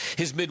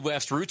his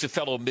Midwest roots. A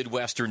fellow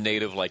Midwestern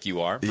native like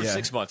you are for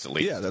 6 months at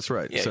least. Yeah, that's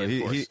right. Yeah, so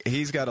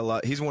he's got a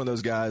lot. He's one of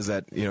those guys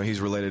that he's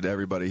related to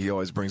everybody. He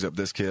always brings up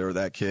this kid or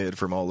that kid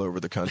from all over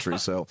the country.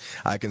 So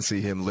I can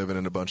see him living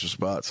in a bunch of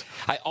spots.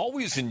 I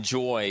always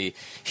enjoy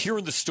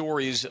hearing the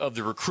stories of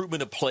the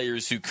recruitment of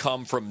players who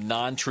come from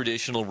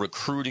non-traditional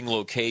recruiting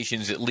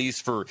locations, at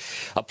least for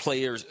a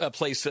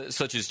place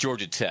such as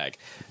Georgia Tech.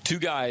 Two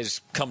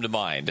guys come to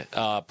mind.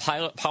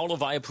 Paolo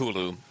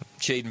Vaiapulu,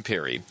 Shaden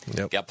Perry. Yep.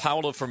 You got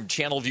Paolo from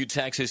Channelview,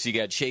 Texas. You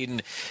got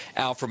Shaden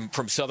out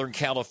from Southern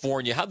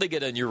California. How'd they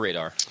get on your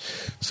radar?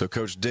 So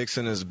Coach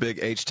Dixon is a big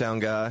H-Town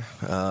guy,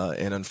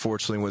 and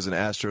unfortunately was an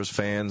Astros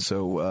fan,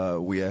 so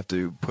we have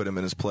to put him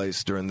in his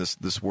place during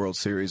this World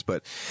Series.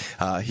 But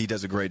he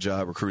does a great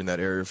job recruiting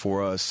that area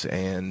for us,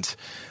 and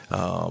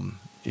I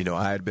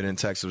had been in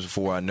Texas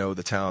before. I know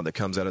the talent that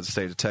comes out of the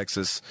state of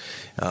Texas,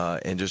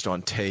 and just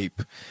on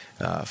tape,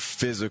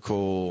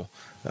 physical,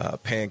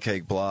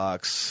 pancake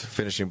blocks,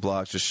 finishing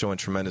blocks, just showing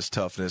tremendous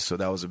toughness. So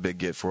that was a big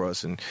get for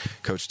us, and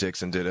Coach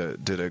Dixon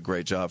did a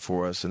great job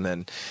for us. And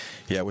then,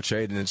 with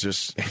Shaden, it's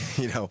just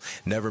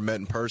never met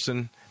in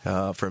person.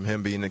 From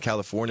him being in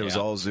California, it was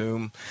all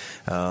Zoom,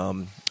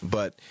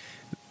 but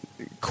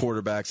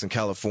quarterbacks in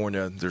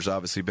California, there's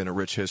obviously been a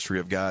rich history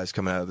of guys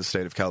coming out of the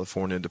state of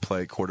California to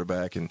play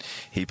quarterback, and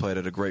he played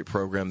at a great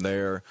program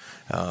there,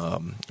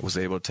 was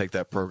able to take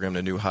that program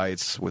to new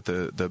heights with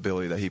the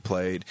ability that he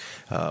played.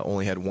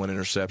 Only had one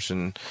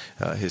interception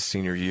his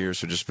senior year,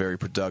 so just very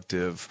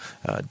productive,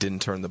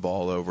 didn't turn the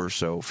ball over.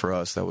 So for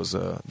us, that was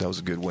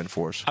a good win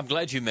for us. I'm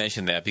glad you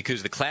mentioned that,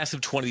 because the class of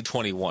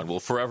 2021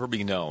 will forever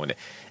be known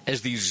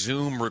as the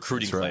Zoom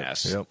recruiting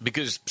class. Yep.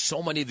 Because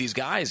so many of these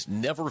guys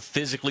never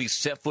physically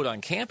set foot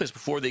on campus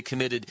before they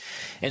committed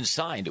and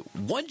signed.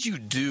 What did you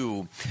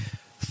do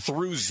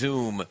through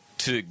Zoom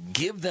to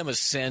give them a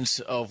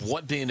sense of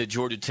what being a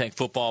Georgia Tech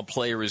football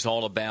player is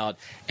all about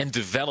and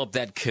develop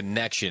that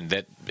connection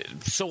that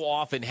so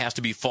often has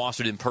to be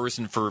fostered in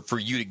person for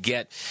you to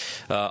get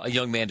a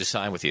young man to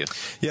sign with you?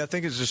 Yeah, I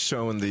think it's just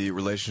showing the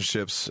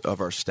relationships of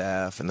our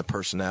staff and the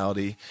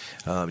personality.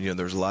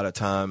 There's a lot of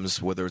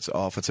times, whether it's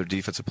offensive or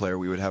defensive player,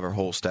 we would have our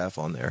whole staff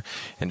on there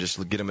and just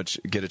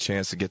get a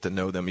chance to get to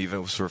know them, even if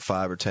it was for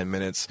 5 or 10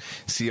 minutes,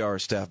 see our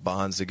staff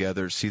bonds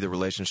together, see the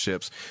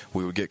relationships.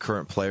 We would get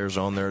current players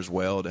on there as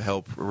well to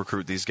help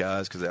recruit these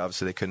guys, because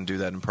obviously they couldn't do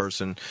that in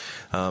person.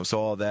 So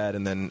all that,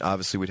 and then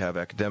obviously we'd have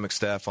academic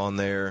staff on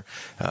there.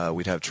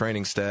 We'd have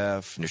training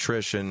staff,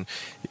 nutrition.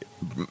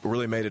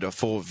 Really made it a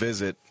full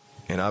visit.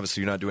 And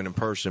obviously you're not doing it in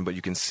person, but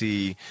you can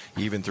see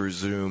even through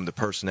Zoom the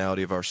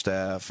personality of our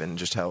staff and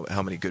just how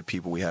many good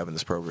people we have in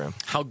this program.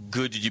 How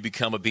good did you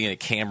become at being a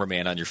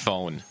cameraman on your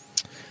phone?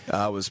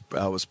 I was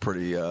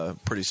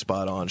pretty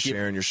spot on,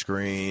 sharing your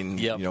screen,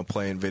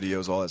 playing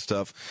videos, all that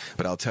stuff.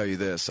 But I'll tell you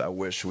this: I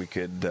wish we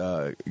could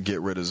get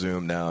rid of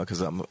Zoom now,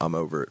 because I'm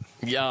over it.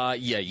 Yeah,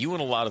 you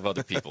and a lot of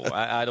other people.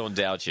 I don't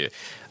doubt you.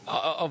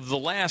 Of the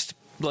last,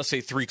 let's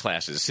say, 3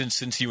 classes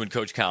since you and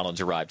Coach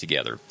Collins arrived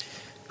together,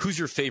 who's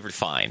your favorite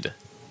find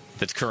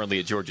that's currently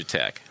at Georgia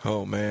Tech?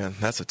 Oh, man,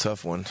 that's a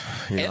tough one.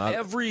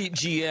 Every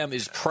GM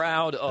is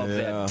proud of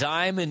that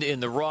diamond in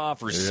the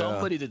rough, or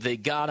somebody that they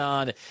got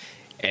on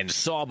and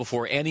saw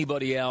before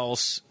anybody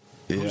else.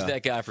 Who's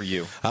that guy for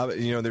you?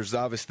 There's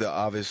the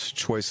obvious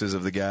choices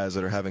of the guys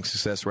that are having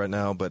success right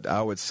now, but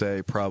I would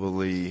say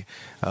probably,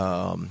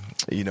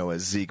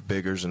 as Zeke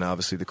Biggers, and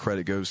obviously the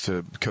credit goes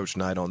to Coach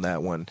Knight on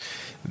that one.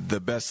 The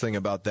best thing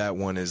about that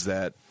one is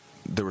that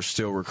there were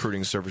still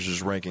recruiting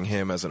services ranking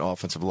him as an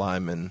offensive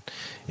lineman,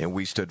 and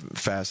we stood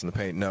fast in the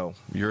paint. No,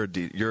 you're a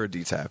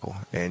D tackle,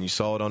 and you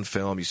saw it on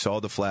film. You saw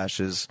the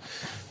flashes,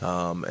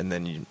 and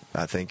then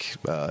I think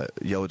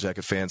Yellow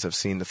Jacket fans have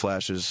seen the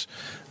flashes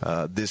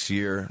this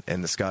year,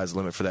 and the sky's the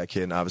limit for that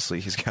kid. And obviously,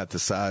 he's got the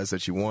size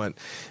that you want.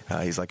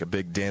 He's like a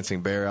big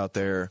dancing bear out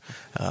there,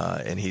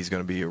 and he's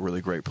going to be a really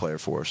great player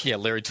for us. Yeah,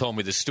 Larry told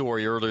me the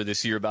story earlier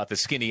this year about the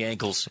skinny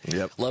ankles.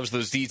 Yep. Loves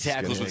those D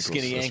tackles with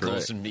skinny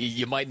ankles, and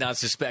you might not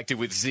suspect it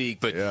with Zeke,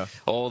 but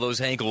all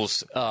those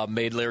ankles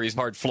made Larry's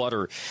heart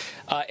flutter.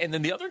 And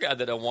then the other guy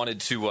that I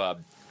wanted to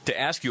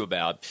ask you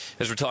about,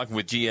 as we're talking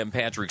with GM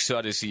Patrick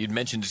Suddes, you'd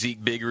mentioned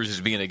Zeke Biggers as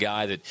being a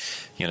guy that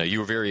you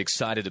were very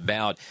excited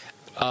about.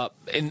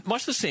 In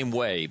much the same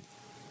way,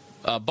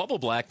 Leo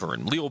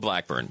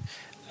Blackburn,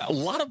 a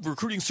lot of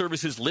recruiting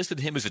services listed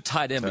him as a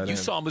tight end, but you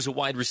saw him as a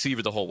wide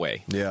receiver the whole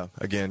way. Yeah,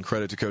 again,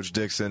 credit to Coach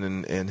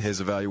Dixon and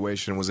his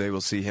evaluation, was able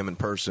to see him in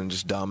person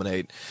just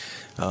dominate.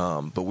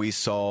 But we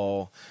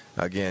saw,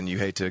 again, you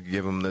hate to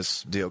give him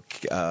this deal,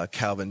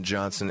 Calvin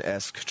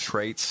Johnson-esque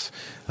traits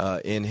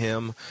in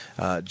him.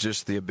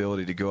 Just the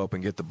ability to go up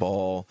and get the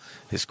ball,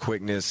 his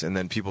quickness, and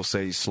then people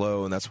say he's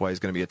slow, and that's why he's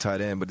going to be a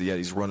tight end, but yet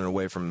he's running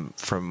away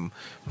from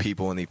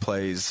people, and he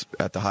plays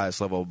at the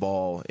highest level of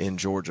ball in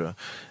Georgia.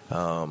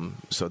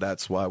 So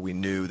that's why we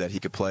knew that he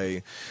could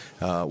play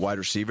wide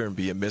receiver and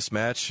be a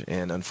mismatch,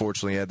 and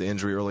unfortunately he had the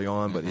injury early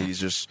on, but he's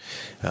just,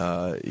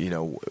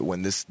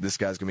 when this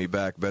guy's going to be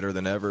back better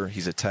than ever.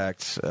 He's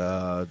attacked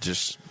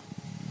just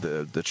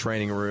the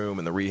training room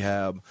and the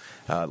rehab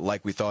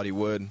like we thought he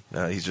would.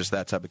 He's just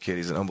that type of kid.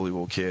 He's an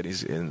unbelievable kid.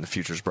 And the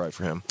future's bright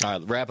for him. All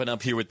right, wrapping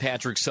up here with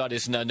Patrick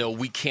Suddes. And I know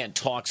we can't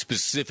talk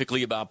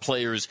specifically about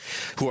players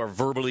who are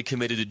verbally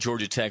committed to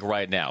Georgia Tech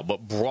right now,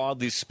 but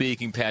broadly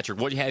speaking, Patrick,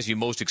 what has you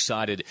most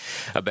excited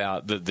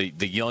about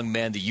the young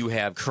men that you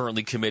have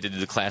currently committed to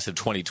the class of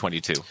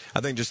 2022? I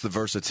think just the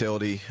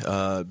versatility,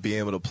 being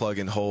able to plug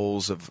in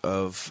holes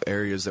of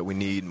areas that we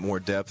need more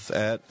depth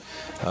at.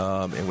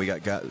 And we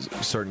got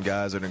certain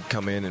guys that going to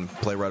come in and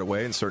play right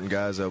away, and certain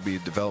guys that will be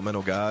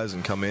developmental guys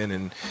and come in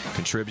and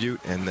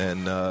contribute, and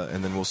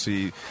then we'll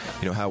see,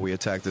 how we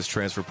attack this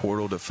transfer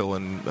portal to fill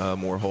in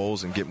more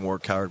holes and get more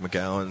Kyard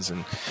McGowans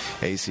and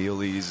Ace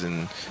Healy's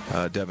and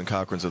Devin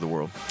Cochran's of the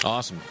world.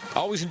 Awesome.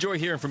 Always enjoy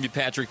hearing from you,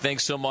 Patrick.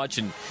 Thanks so much,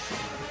 and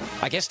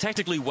I guess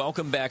technically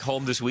welcome back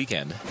home this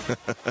weekend.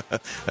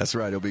 That's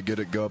right. It'll be good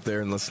to go up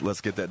there and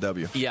let's get that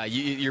W. Yeah,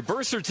 your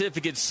birth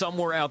certificate's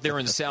somewhere out there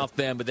in South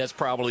Bend, but that's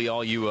probably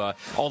all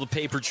the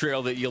paper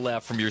trail that you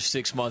left from your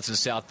 6 months in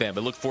South Bend.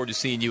 But look forward to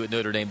seeing you at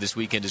Notre Dame this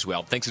weekend as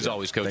well. Thanks as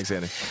always, Coach. Thanks,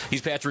 Andy.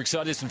 He's Patrick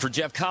Suddes, and for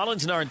Jeff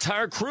Collins and our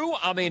entire crew,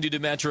 I'm Andy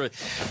Demetra.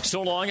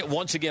 So long.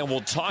 Once again,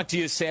 we'll talk to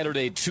you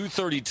Saturday,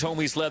 2:30,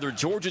 Tommy's Leather,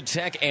 Georgia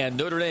Tech and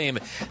Notre Dame.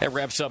 That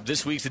wraps up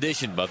this week's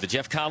edition of the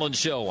Jeff Collins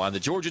Show on the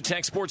Georgia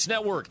Tech Sports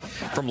Network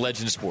from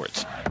Legend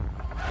Sports.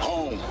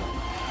 Home,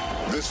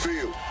 this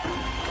field,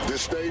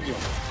 this stadium,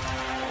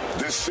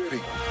 this city,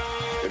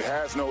 it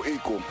has no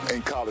equal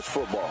in college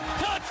football.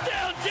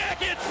 Touchdown,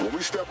 Jackets! When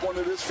we step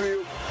onto this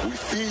field, we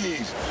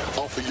feed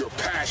off of your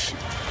passion.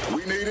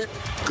 We need it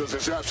because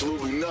there's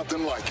absolutely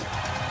nothing like it.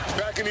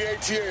 Back in the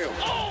ATL.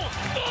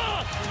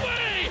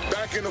 Way!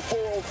 Back in the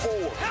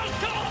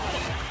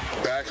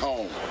 404. Back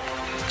home.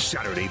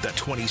 Saturday the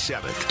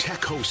 27th,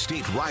 Tech hosts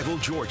state rival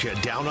Georgia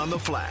down on the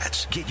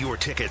Flats. Get your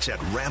tickets at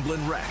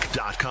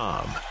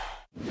RamblinWreck.com.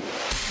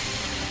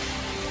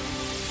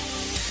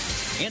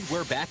 And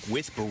we're back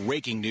with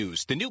breaking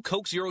news. The new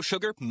Coke Zero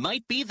Sugar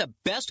might be the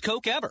best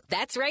Coke ever.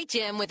 That's right,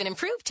 Jim. With an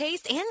improved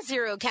taste and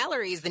 0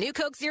 calories, the new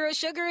Coke Zero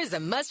Sugar is a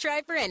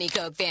must-try for any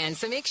Coke fan.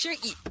 So make sure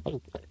you...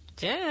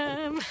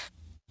 Jim.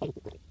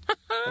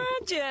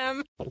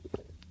 Jim.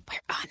 We're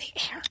on the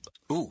air.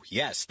 Ooh,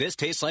 yes, this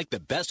tastes like the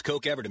best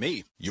Coke ever to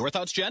me. Your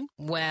thoughts, Jen?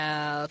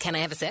 Well, can I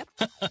have a sip?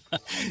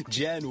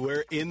 Jen,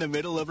 we're in the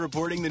middle of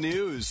reporting the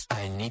news.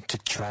 I need to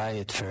try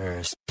it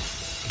first.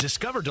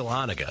 Discover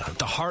Dahlonega,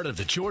 the heart of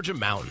the Georgia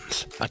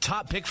mountains. A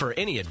top pick for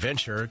any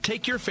adventure,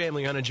 take your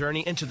family on a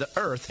journey into the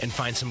earth and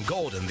find some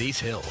gold in these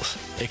hills.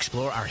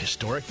 Explore our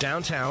historic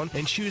downtown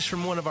and choose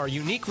from one of our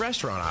unique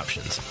restaurant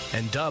options.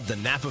 And dubbed the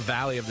Napa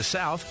Valley of the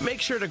South,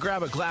 make sure to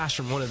grab a glass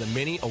from one of the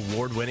many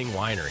award-winning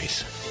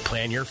wineries.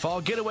 Plan your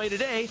fall getaway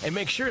today and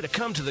make sure to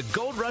come to the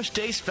Gold Rush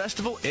Days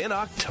Festival in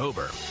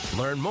October.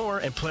 Learn more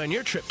and plan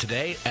your trip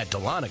today at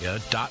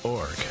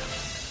Dahlonega.org.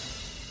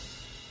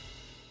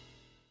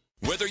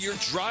 Whether you're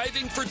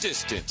driving for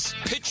distance,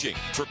 pitching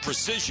for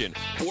precision,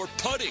 or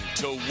putting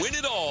to win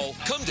it all,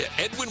 come to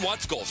Edwin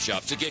Watts Golf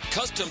Shop to get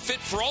custom fit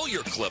for all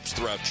your clubs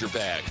throughout your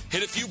bag.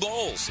 Hit a few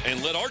balls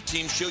and let our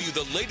team show you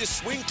the latest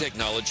swing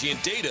technology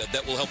and data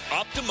that will help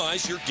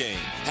optimize your game.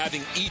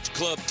 Having each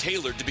club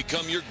tailored to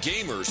become your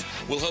gamers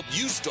will help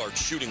you start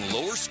shooting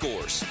lower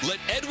scores. Let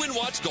Edwin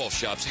Watts Golf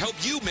Shops help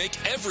you make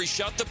every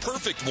shot the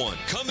perfect one.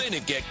 Come in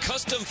and get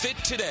custom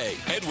fit today.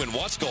 Edwin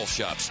Watts Golf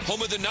Shops,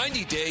 home of the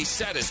 90-day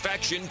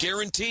satisfaction guarantee.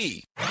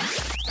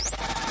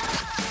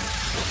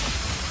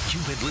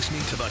 You've been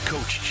listening to the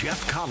Coach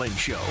Jeff Collins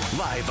Show,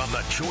 live on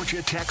the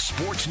Georgia Tech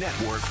Sports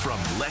Network from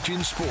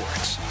Legend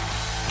Sports.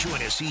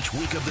 Join us each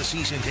week of the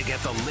season to get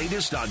the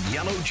latest on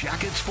Yellow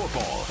Jackets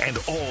football and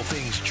all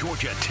things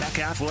Georgia Tech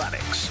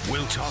athletics.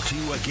 We'll talk to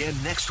you again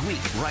next week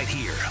right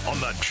here on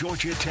the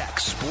Georgia Tech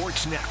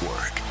Sports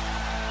Network.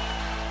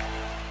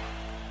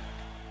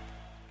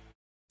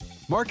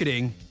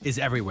 Marketing is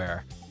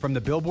everywhere. From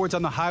the billboards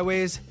on the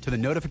highways to the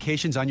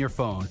notifications on your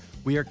phone,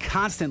 we are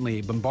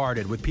constantly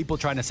bombarded with people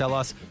trying to sell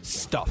us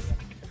stuff.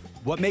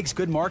 What makes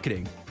good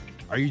marketing?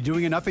 Are you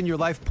doing enough in your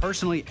life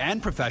personally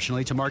and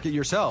professionally to market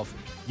yourself?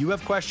 You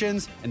have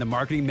questions, and the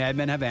Marketing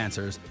Madmen have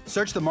answers.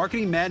 Search the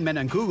Marketing Madmen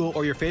on Google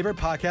or your favorite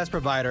podcast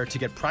provider to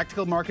get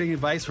practical marketing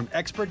advice from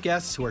expert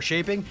guests who are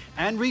shaping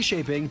and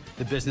reshaping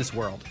the business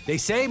world. They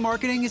say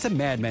marketing is a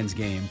madman's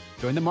game.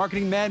 Join the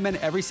Marketing Madmen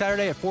every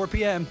Saturday at 4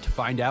 p.m. to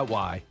find out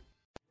why.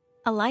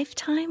 A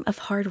lifetime of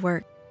hard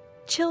work,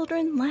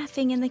 children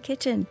laughing in the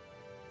kitchen,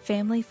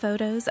 family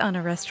photos on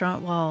a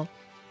restaurant wall,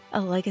 a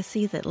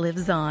legacy that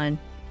lives on.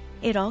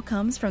 It all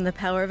comes from the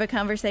power of a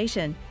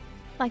conversation,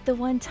 like the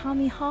one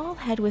Tommy Hall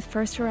had with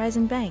First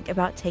Horizon Bank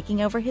about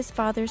taking over his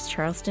father's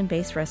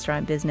Charleston-based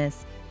restaurant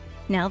business.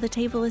 Now the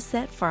table is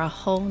set for a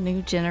whole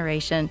new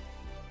generation.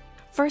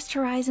 First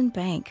Horizon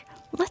Bank.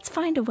 Let's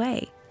find a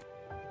way.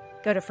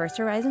 Go to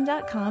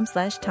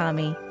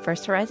firsthorizon.com/Tommy.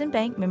 First Horizon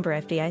Bank, member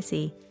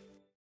FDIC.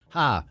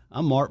 Hi,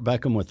 I'm Mark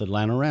Beckham with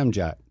Atlanta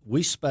Ramjack.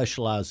 We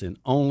specialize in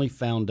only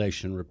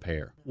foundation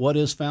repair. What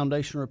is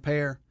foundation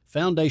repair?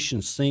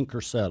 Foundations sink or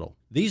settle.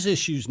 These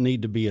issues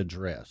need to be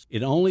addressed.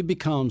 It only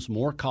becomes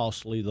more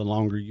costly the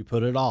longer you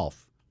put it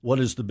off. What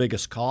is the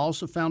biggest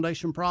cause of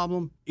foundation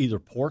problem? Either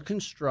poor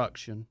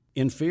construction,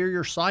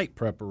 inferior site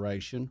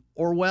preparation,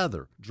 or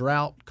weather.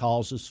 Drought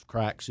causes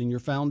cracks in your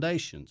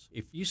foundations.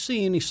 If you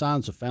see any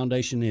signs of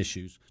foundation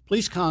issues,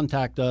 please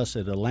contact us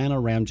at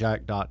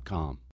AtlantaRamjack.com.